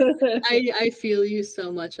feel you so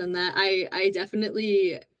much on that. I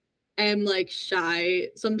definitely am like shy.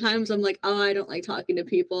 Sometimes I'm like, oh, I don't like talking to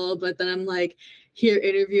people, but then I'm like here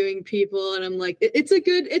interviewing people, and I'm like, it's a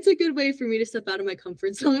good way for me to step out of my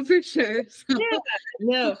comfort zone for sure. So. Yeah,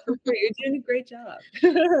 no, for sure. You're doing a great job.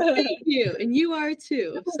 Thank you, and you are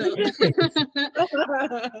too. So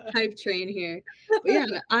hype train here. But yeah,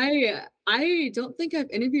 I don't think I've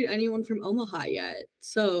interviewed anyone from Omaha yet.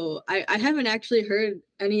 So I haven't actually heard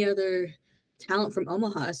any other talent from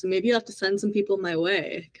Omaha. So maybe you'll have to send some people my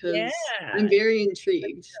way because I'm very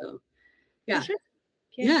intrigued. So yeah. Sure.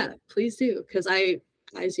 Yeah, please do. Because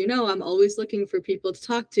as you know, I'm always looking for people to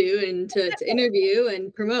talk to and to interview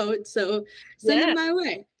and promote. So send them my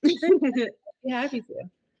way. Be happy to.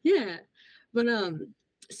 Yeah. But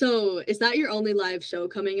so is that your only live show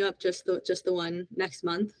coming up? Just the one next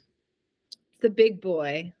month? The big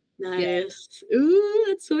boy. Nice. Yeah. Ooh,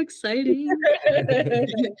 that's so exciting.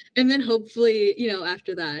 And then hopefully,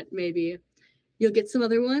 after that, maybe you'll get some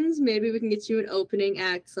other ones. Maybe we can get you an opening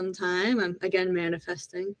act sometime. I'm again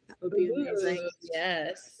manifesting. That would be amazing. Ooh,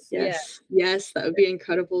 yes. Yes, that would be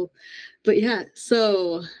incredible. But yeah,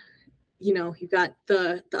 so you've got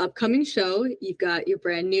the upcoming show, you've got your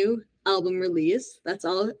brand new album release. That's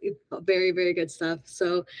all very, very good stuff.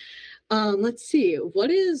 So let's see. What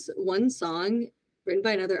is one song written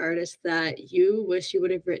by another artist that you wish you would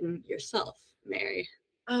have written yourself, Mary?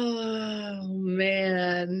 Oh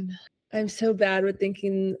man. I'm so bad with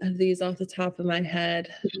thinking of these off the top of my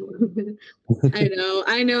head. I know.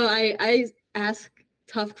 I ask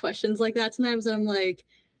tough questions like that sometimes, and I'm like,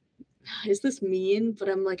 is this mean? But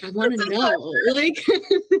I'm like, I want to know. Like,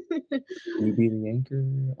 You Be the Anchor,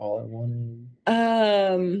 All I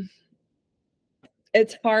Wanted.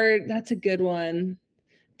 It's hard. That's a good one.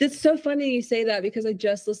 That's so funny you say that because I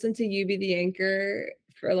just listened to You Be the Anchor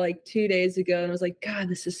for like 2 days ago and I was like, God,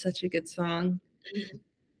 this is such a good song.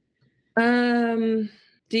 Do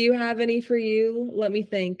you have any for you? Let me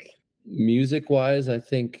think. Music wise, I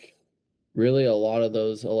think really a lot of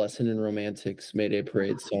those A Lesson in Romantics Mayday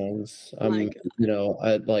Parade songs. I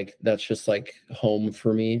like that's just like home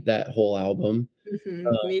for me, that whole album.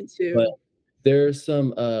 Me too. But there's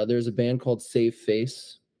a band called Save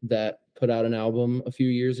Face that put out an album a few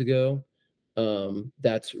years ago.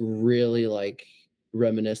 That's really like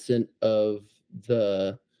reminiscent of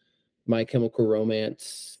the My Chemical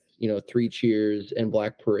Romance, 3 Cheers and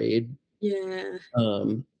Black Parade. Yeah.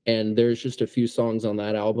 And there's just a few songs on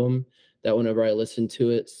that album that whenever I listen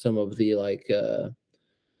to it, some of the like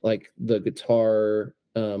the guitar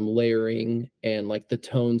layering and like the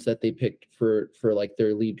tones that they picked for like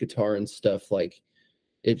their lead guitar and stuff, like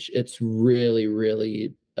it's really,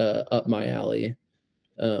 really up my alley.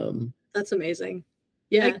 That's amazing.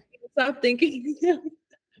 Yeah. I can't stop thinking.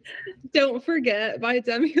 Don't Forget by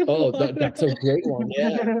Demi Lovato. Oh, that's a great one.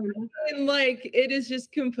 Yeah. And like it is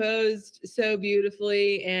just composed so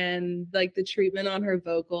beautifully, and like the treatment on her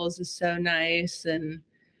vocals is so nice. And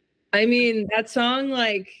I mean that song,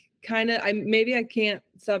 like kind of, maybe I can't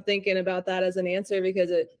stop thinking about that as an answer because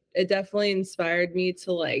it definitely inspired me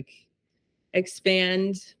to like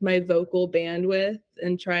expand my vocal bandwidth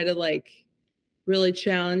and try to like really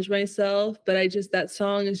challenge myself. But that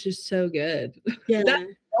song is just so good. Yeah. That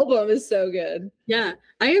album is so good. Yeah,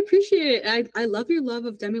 I appreciate it. I love your love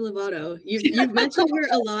of Demi Lovato. You've mentioned her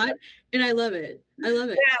a lot, and I love it.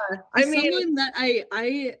 Yeah, I mean, someone that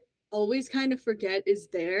I always kind of forget is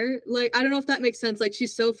there. Like, I don't know if that makes sense. Like,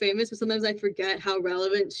 she's so famous, but sometimes I forget how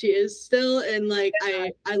relevant she is still. And like, yeah.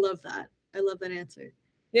 I love that. I love that answer.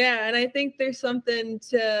 Yeah, and I think there's something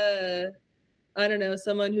to, I don't know,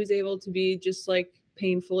 someone who's able to be just like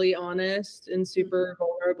painfully honest and super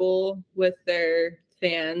vulnerable with their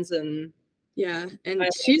fans. And yeah, and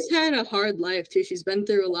she's had a hard life too. She's been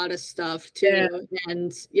through a lot of stuff too. Yeah.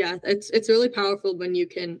 And yeah, it's really powerful when you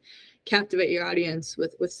can captivate your audience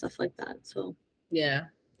with stuff like that. So yeah.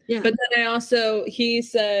 But then he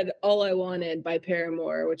said All I Wanted by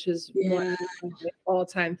Paramore, which is one of my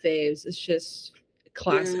all-time faves. It's just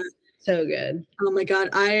classic. So good. Oh my God.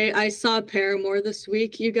 I saw Paramore this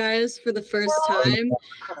week, you guys, for the first time.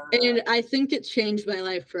 And I think it changed my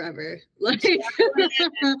life forever. Like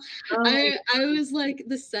I was like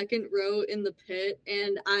the second row in the pit,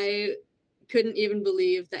 and I couldn't even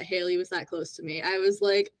believe that Haley was that close to me. I was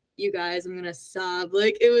like, you guys, I'm gonna sob.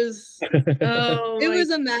 Like it was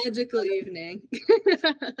a magical evening.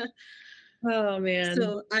 Oh man.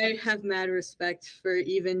 So I have mad respect for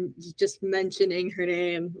even just mentioning her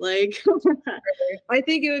name. Like I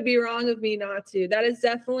think it would be wrong of me not to. That is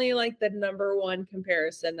definitely like the number one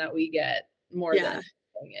comparison that we get more than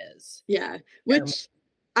anything is. Yeah. Which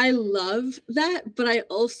I love that, but I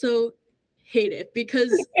also hate it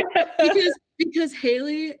because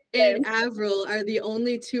Haley and Avril are the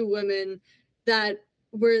only two women that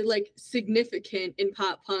were like significant in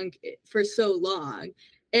pop punk for so long.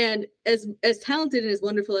 And as talented and as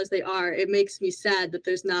wonderful as they are, it makes me sad that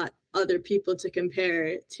there's not other people to compare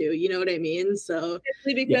it to. You know what I mean? So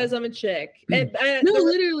because I'm a chick. No,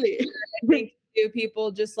 literally. I think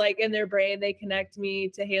people just like in their brain they connect me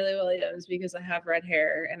to Haley Williams because I have red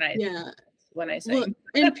hair, and when I sing. Well,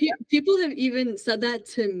 and people have even said that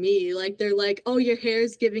to me. Like they're like, "Oh, your hair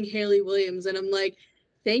is giving Haley Williams," and I'm like,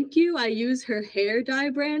 "Thank you. I use her hair dye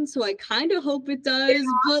brand, so I kind of hope it does."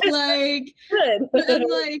 But like, I'm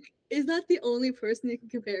like, is that the only person you can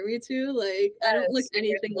compare me to? Like, I don't look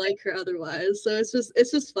anything like her otherwise. So it's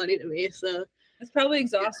just funny to me. So it's probably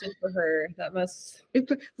exhausting for her. That's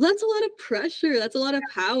a lot of pressure. That's a lot of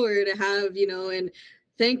power to have, and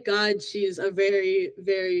thank God she's a very,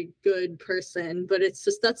 very good person, but it's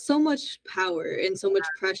just, that's so much power and so much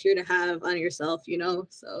pressure to have on yourself,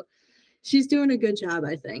 so she's doing a good job,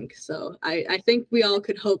 I think. So I think we all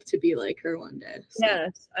could hope to be like her one day. So.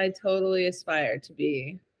 Yes, I totally aspire to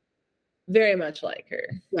be very much like her.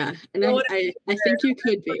 Yeah, and I think you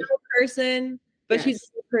could be a person, but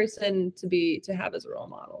she's a person to have as a role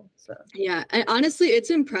model. So yeah, and honestly, it's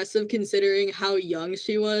impressive considering how young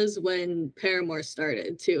she was when Paramore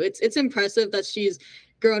started too. It's impressive that she's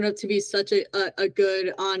grown up to be such a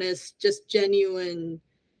good, honest, just genuine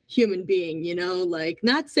human being. Like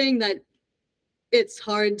not saying that it's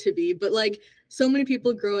hard to be, but like so many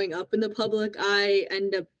people growing up in the public eye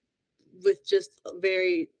end up with just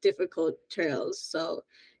very difficult trails. So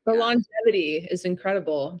the longevity is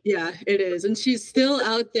incredible. Yeah, it is. And she's still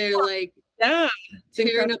out there like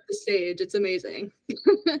tearing up the stage. It's amazing.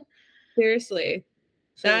 Seriously.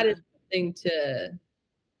 That is something to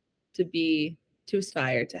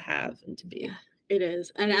aspire to have and to be. Yeah, it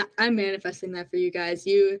is. And I'm manifesting that for you guys.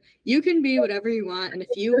 You can be whatever you want. And if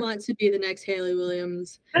you want to be the next Haley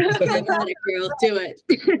Williams, have at it, girl. Do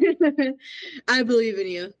it. I believe in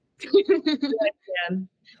you.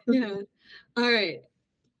 Yeah. All right.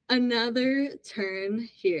 Another turn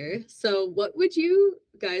here. So what would you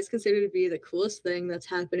guys consider to be the coolest thing that's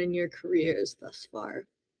happened in your careers thus far?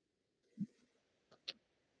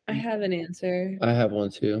 I have an answer. I have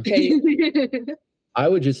one too. Okay. I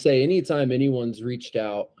would just say anytime anyone's reached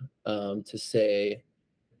out to say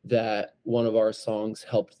that one of our songs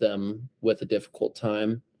helped them with a difficult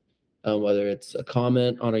time, whether it's a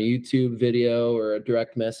comment on a YouTube video or a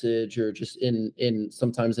direct message or just in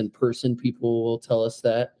sometimes in person, people will tell us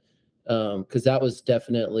that, because that was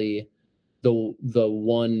definitely the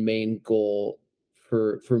one main goal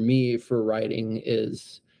for me for writing,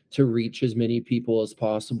 is to reach as many people as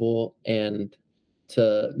possible and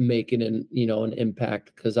to make it an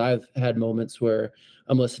impact. Because I've had moments where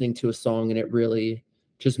I'm listening to a song and it really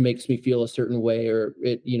just makes me feel a certain way, or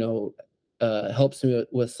it helps me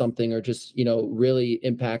with something, or just really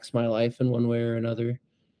impacts my life in one way or another.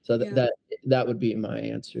 So that would be my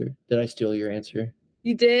answer. Did I steal your answer?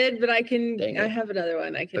 You did, but I have another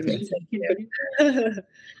one I can say.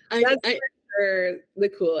 The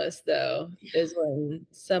coolest though is when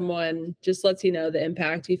someone just lets you know the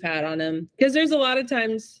impact you've had on them, because there's a lot of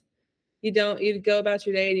times you go about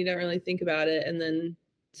your day and you don't really think about it, and then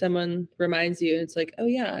someone reminds you and it's like, oh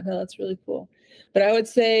yeah, no, that's really cool. But I would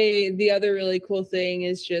say the other really cool thing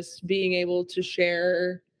is just being able to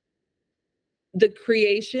share the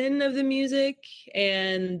creation of the music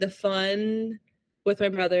and the fun with my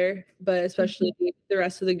brother, but especially the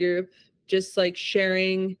rest of the group, just like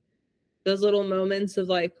sharing those little moments of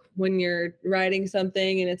like when you're writing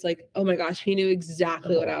something and it's like, oh my gosh, he knew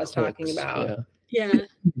exactly what I was talking about. Yeah.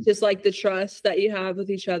 Just like the trust that you have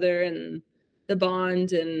with each other and the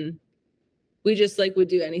bond, and we just like would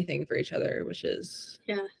do anything for each other, which is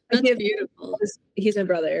that's beautiful. He's my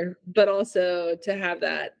brother, but also to have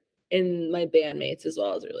that in my bandmates as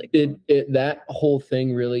well is really cool. That whole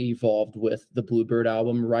thing really evolved with the Bluebird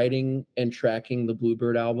album. Writing and tracking the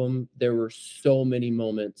Bluebird album, there were so many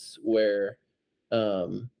moments where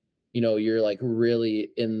you're like really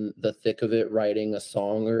in the thick of it, writing a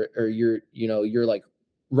song, or you're like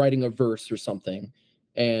writing a verse or something,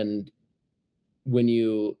 and when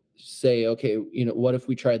you say, okay, what if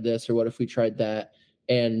we tried this, or what if we tried that,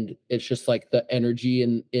 and it's just like the energy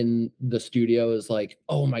in the studio is like,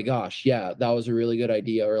 oh my gosh, yeah, that was a really good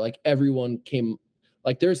idea, or like everyone came,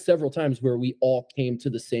 like there's several times where we all came to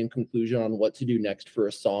the same conclusion on what to do next for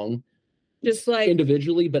a song, just like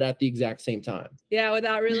individually, but at the exact same time. Yeah,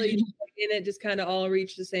 without really in it, just kind of all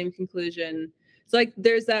reach the same conclusion. It's like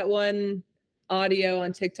there's that one audio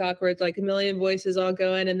on TikTok where it's like a million voices all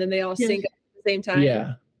going and then they all sync up at the same time.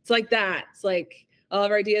 Yeah. It's like that. It's like all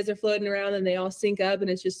of our ideas are floating around and they all sync up and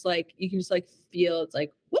it's just like you can just like feel it's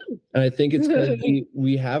like woo. And I think it's because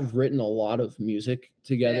we have written a lot of music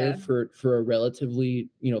together for a relatively,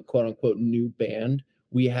 quote unquote new band.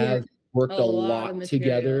 We have worked a lot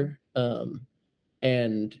together.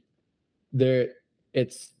 And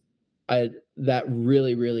that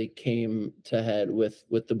really came to head with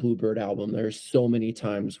the Bluebird album. There's so many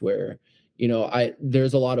times where,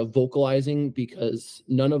 there's a lot of vocalizing because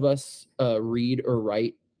none of us read or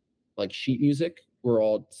write like sheet music. We're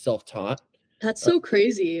all self-taught. That's so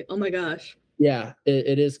crazy. Oh my gosh. Yeah,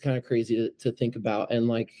 it is kind of crazy to think about. And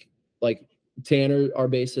like Tanner, our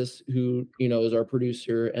bassist, who, is our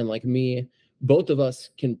producer, and like me, both of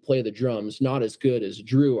us can play the drums, not as good as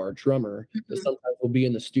Drew, our drummer. But sometimes we'll be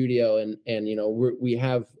in the studio and we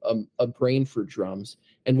have a brain for drums,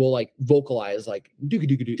 and we'll like vocalize like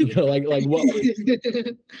like what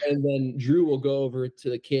and then Drew will go over to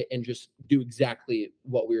the kit and just do exactly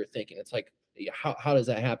what we were thinking. It's like, how does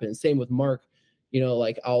that happen? Same with Mark.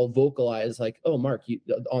 Like I'll vocalize like, oh, Mark, you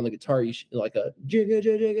on the guitar, you should like a jigga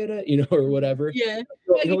jigga, or whatever. Yeah.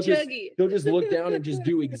 He'll just look down and just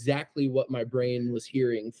do exactly what my brain was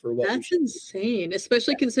hearing for what. That's insane,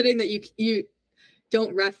 especially considering that you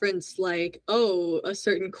don't reference like, oh, a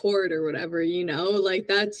certain chord or whatever, like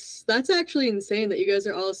that's actually insane that you guys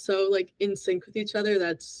are all so like in sync with each other.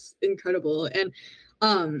 That's incredible. And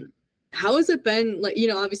how has it been, like,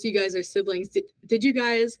 obviously you guys are siblings. Did you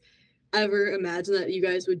guys ever imagine that you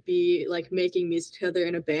guys would be like making music together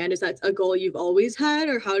in a band? Is that a goal you've always had,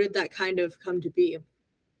 or how did that kind of come to be?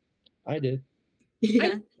 I did.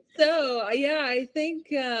 Yeah. I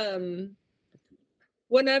think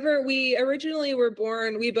whenever we originally were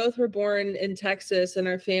born, we both were born in Texas, and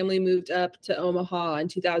our family moved up to Omaha in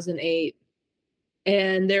 2008.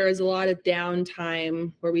 And there was a lot of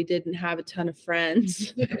downtime where we didn't have a ton of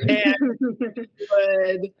friends. And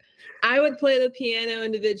I would play the piano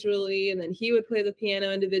individually, and then he would play the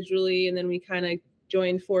piano individually, and then we kind of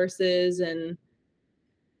joined forces. And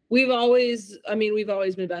we've always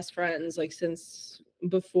been best friends, like since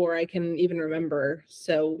before I can even remember.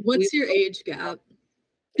 So what's your age gap?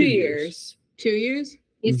 2 years. 2 years?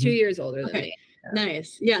 He's 2 years older than me. Yeah.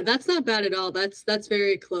 Nice. Yeah, that's not bad at all. That's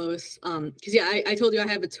very close. Because I told you I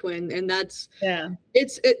have a twin, and that's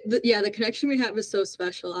the connection we have is so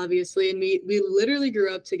special, obviously. And we literally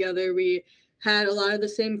grew up together. We had a lot of the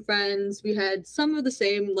same friends. We had some of the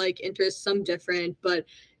same like interests, some different, but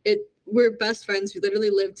we're best friends. We literally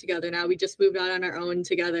live together now. We just moved out on our own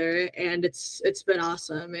together, and it's been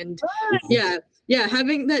awesome. And yeah,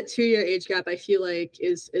 having that 2 year age gap, I feel like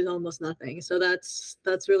is almost nothing. So that's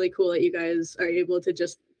really cool that you guys are able to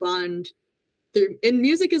just bond through. And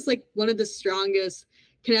music is like one of the strongest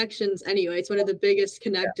connections anyway. It's one of the biggest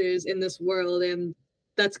connectors in this world, and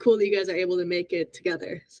that's cool that you guys are able to make it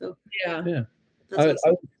together. So yeah, awesome. I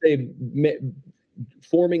would say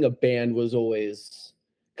forming a band was always,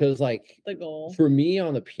 because like the goal for me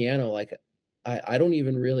on the piano, like I don't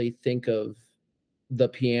even really think of the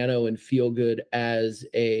piano and Feel Good as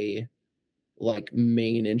a like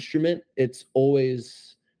main instrument. It's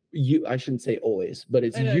always I shouldn't say always, but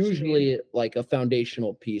it's usually like a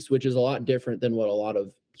foundational piece, which is a lot different than what a lot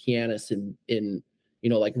of pianists in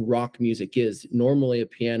like rock music is. Normally a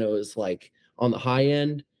piano is like on the high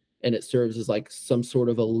end, and it serves as like some sort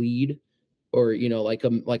of a lead, or like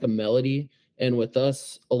a melody. And with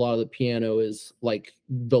us, a lot of the piano is like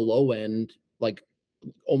the low end, like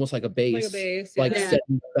almost like a bass, setting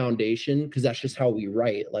the foundation, because that's just how we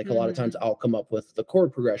write. Like a lot of times I'll come up with the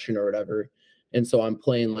chord progression or whatever, and so I'm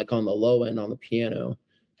playing like on the low end on the piano.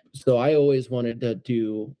 So I always wanted to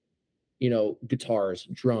do guitars,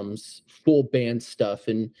 drums, full band stuff.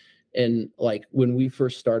 And like when we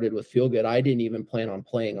first started with Feel Good, I didn't even plan on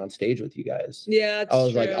playing on stage with you guys. Yeah, I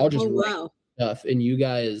was like, I'll just stuff, and you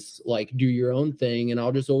guys like do your own thing, and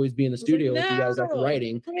I'll just always be in the studio with you guys like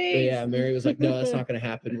writing. But yeah, Mary was like, no, that's not going to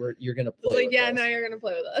happen. You're going to play. Like, yeah, now you're going to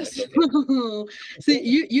play with us. So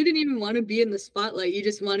you didn't even want to be in the spotlight. You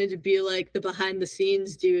just wanted to be like the behind the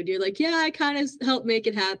scenes dude. You're like, yeah, I kind of helped make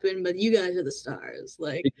it happen, but you guys are the stars.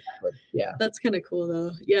 Like, exactly. Yeah, that's kind of cool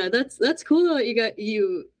though. Yeah, that's cool though.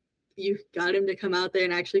 You got him to come out there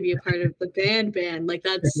and actually be a part of the band. Like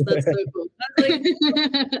that's so cool. That's like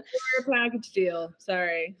a package deal.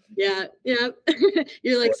 Sorry. Yeah.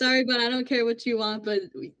 You're like, sorry, but I don't care what you want, but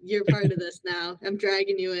you're part of this now. I'm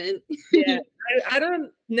dragging you in. Yeah. I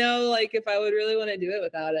don't know like if I would really want to do it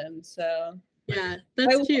without him. So yeah,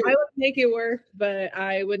 that's cute. I would make it work, but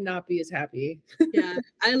I would not be as happy. Yeah,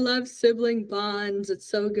 I love sibling bonds. It's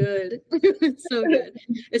so good. It's so good,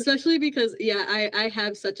 especially because I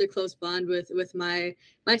have such a close bond with my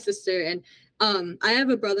sister, and I have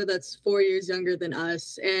a brother that's 4 years younger than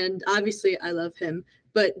us, and obviously I love him,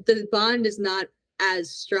 but the bond is not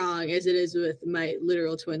as strong as it is with my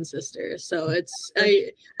literal twin sister. So it's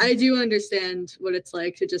I do understand what it's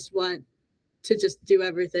like to just want to just do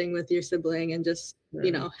everything with your sibling and just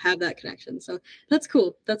have that connection. So that's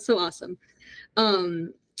cool. That's so awesome.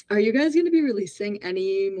 Are you guys going to be releasing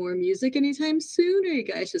any more music anytime soon, or are you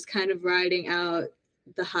guys just kind of riding out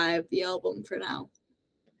the high of the album for now?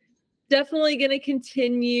 Definitely going to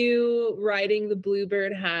continue riding the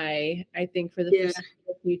Bluebird high, I think, for the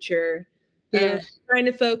future. Yeah, trying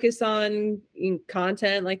to focus on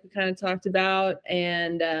content like we kind of talked about,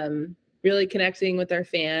 and really connecting with our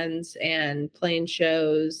fans and playing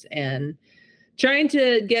shows and trying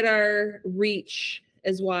to get our reach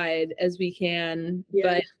as wide as we can.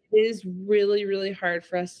 But it is really, really hard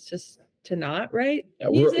for us to not write. Yeah,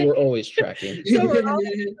 we're always tracking. So we're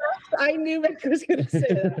always, I knew Mick was going to say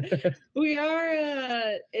that. We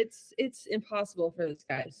are. It's impossible for this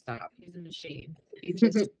guy to stop. He's a machine. He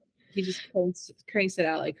just cranks it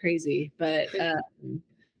out like crazy. But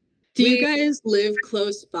do you guys live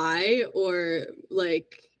close by, or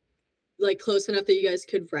like close enough that you guys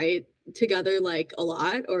could write together like a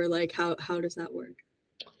lot, or like how does that work?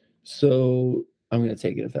 So I'm gonna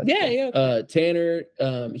take it if that's okay. Tanner,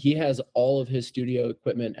 he has all of his studio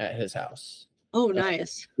equipment at his house. Oh,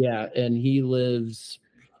 nice. Yeah, and he lives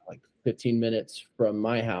like 15 minutes from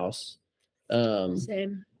my house.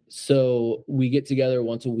 Same. So we get together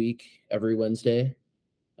once a week, every Wednesday.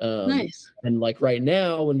 Nice. And like right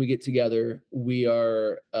now, when we get together, we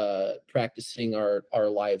are practicing our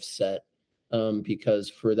live set because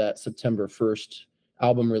for that September 1st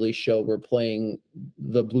album release show, we're playing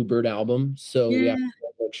the Bluebird album. So we have to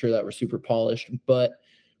make sure that we're super polished. But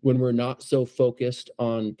when we're not so focused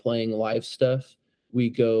on playing live stuff, we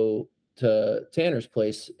go to Tanner's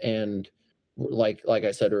place, and like I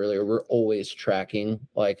said earlier, we're always tracking.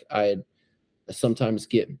 Like I sometimes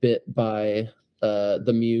get bit by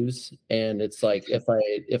the muse, and it's like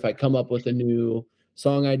if I come up with a new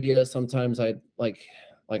song idea, sometimes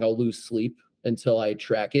I'll lose sleep until I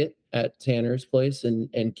track it at Tanner's place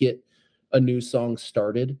and get a new song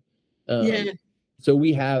started. So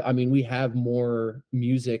we have more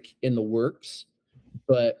music in the works,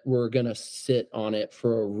 but we're gonna sit on it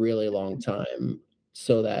for a really long time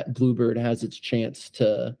so that Bluebird has its chance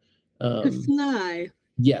to fly.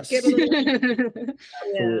 Yes. Absolutely.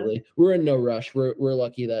 We're in no rush. We're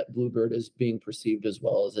lucky that Bluebird is being perceived as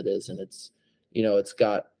well as it is, and it's it's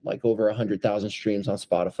got like over 100,000 streams on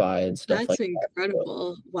Spotify and stuff. That's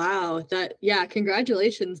incredible. So, wow.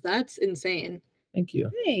 Congratulations. That's insane. Thank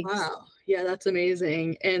you. Thanks. Wow. Yeah, that's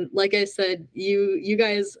amazing. And like I said, you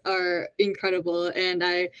guys are incredible, and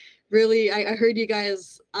I heard you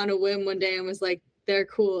guys on a whim one day and was like, they're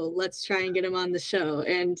cool. Let's try and get them on the show.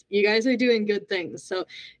 And you guys are doing good things. So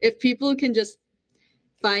if people can just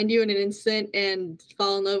find you in an instant and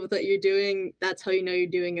fall in love with what you're doing, that's how you know you're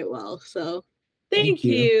doing it well. So thank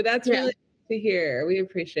you. That's really good to hear. We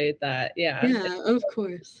appreciate that. Yeah. Yeah, of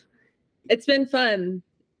course. It's been fun.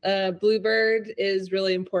 Bluebird is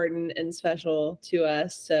really important and special to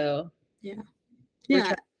us. So we're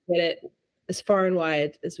trying to get it as far and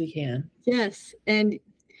wide as we can. Yes. And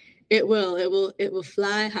it will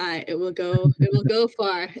fly high. It will go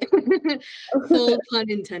far. Full pun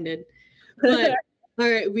intended. But all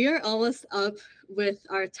right, we are almost up with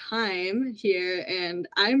our time here, and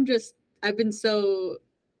this has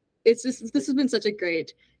been such a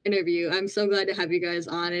great interview. I'm so glad to have you guys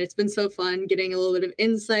on, and it's been so fun getting a little bit of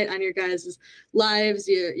insight on your guys' lives,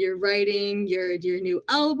 your writing, your new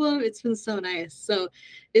album. It's been so nice. So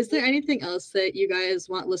is there anything else that you guys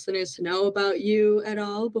want listeners to know about you at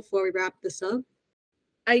all before we wrap this up?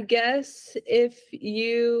 I guess if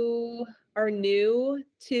you are new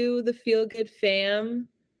to the Feel Good fam,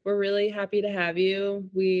 we're really happy to have you.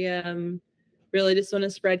 We really just want to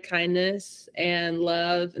spread kindness and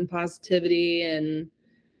love and positivity, and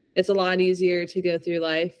it's a lot easier to go through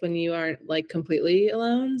life when you aren't like completely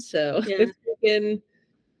alone. So Yeah.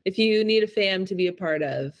 if you need a fam to be a part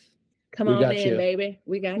of, come We on got in, you. baby.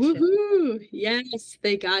 We got you. Woohoo! Yes,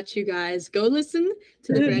 they got you guys. Go listen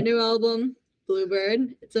to the brand new album,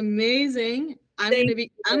 Bluebird. It's amazing. I'm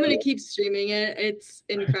gonna keep streaming it. It's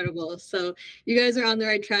incredible. So you guys are on the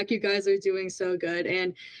right track. You guys are doing so good.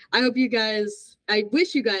 And I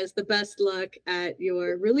wish you guys the best luck at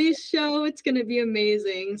your release show. It's gonna be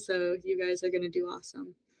amazing. So you guys are gonna do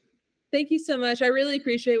awesome. Thank you so much. I really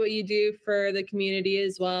appreciate what you do for the community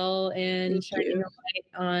as well, and shining a light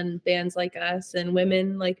on bands like us and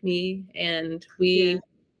women like me. And we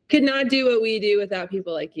could not do what we do without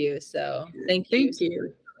people like you. So thank you.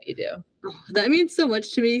 For what you do. Oh, that means so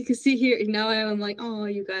much to me, because see here now I'm like, oh,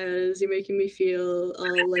 you guys, you're making me feel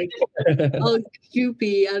all like all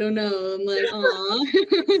goopy. I don't know. I'm like, aw.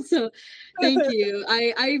 So thank you.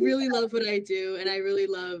 I really love what I do, and I really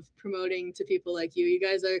love promoting to people like you. You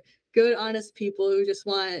guys are good, honest people who just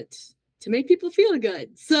want to make people feel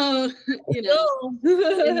good. So, you know,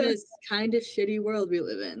 in this kind of shitty world we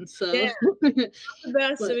live in. So yeah, the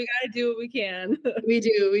best. So we gotta do what we can. We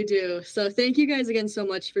do. So thank you guys again so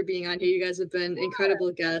much for being on here. You guys have been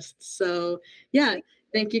incredible guests. So yeah,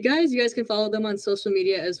 thank you guys. You guys can follow them on social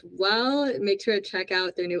media as well. Make sure to check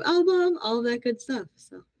out their new album, all of that good stuff.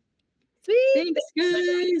 So sweet. Thanks,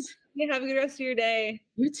 guys. You have a good rest of your day.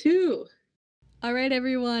 You too. All right,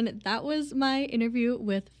 everyone, that was my interview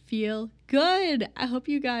with Feel Good. I hope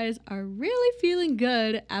you guys are really feeling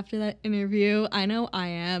good after that interview. I know I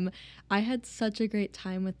am. I had such a great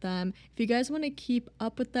time with them. If you guys want to keep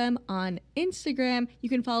up with them on Instagram, you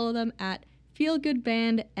can follow them at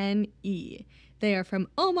feelgoodbandne. They are from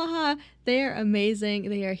Omaha. They are amazing.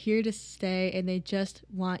 They are here to stay, and they just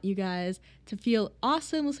want you guys to feel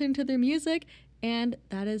awesome listening to their music, and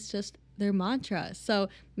that is just their mantra. So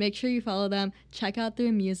make sure you follow them, check out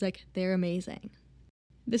their music. They're amazing.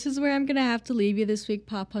 This is where I'm going to have to leave you this week,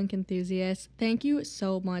 pop punk enthusiasts. Thank you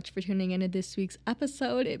so much for tuning into this week's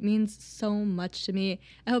episode. It means so much to me.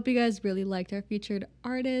 I hope you guys really liked our featured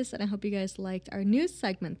artists, and I hope you guys liked our news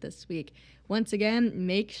segment this week. Once again,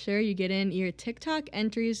 make sure you get in your TikTok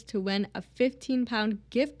entries to win a 15-pound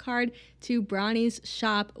gift card to Bronny's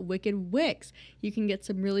shop, Wicked Wicks. You can get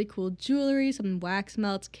some really cool jewelry, some wax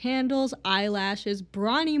melts, candles, eyelashes,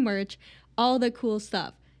 Bronny merch, all the cool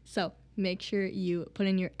stuff. So make sure you put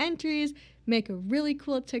in your entries, make a really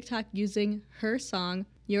cool TikTok using her song,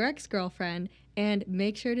 Your Ex-Girlfriend, and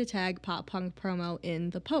make sure to tag Pop Punk Promo in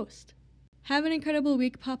the post. Have an incredible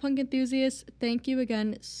week, pop punk enthusiasts. Thank you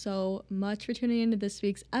again so much for tuning into this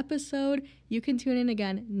week's episode. You can tune in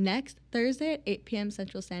again next Thursday at 8 p.m.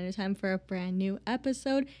 Central Standard Time for a brand new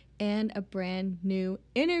episode and a brand new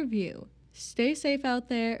interview. Stay safe out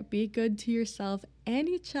there, be good to yourself and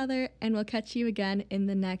each other, and we'll catch you again in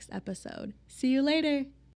the next episode. See you later!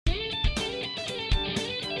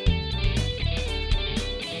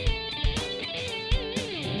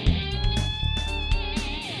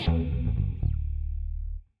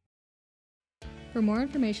 For more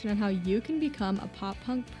information on how you can become a Pop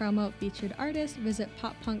Punk Promo featured artist, visit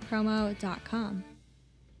poppunkpromo.com.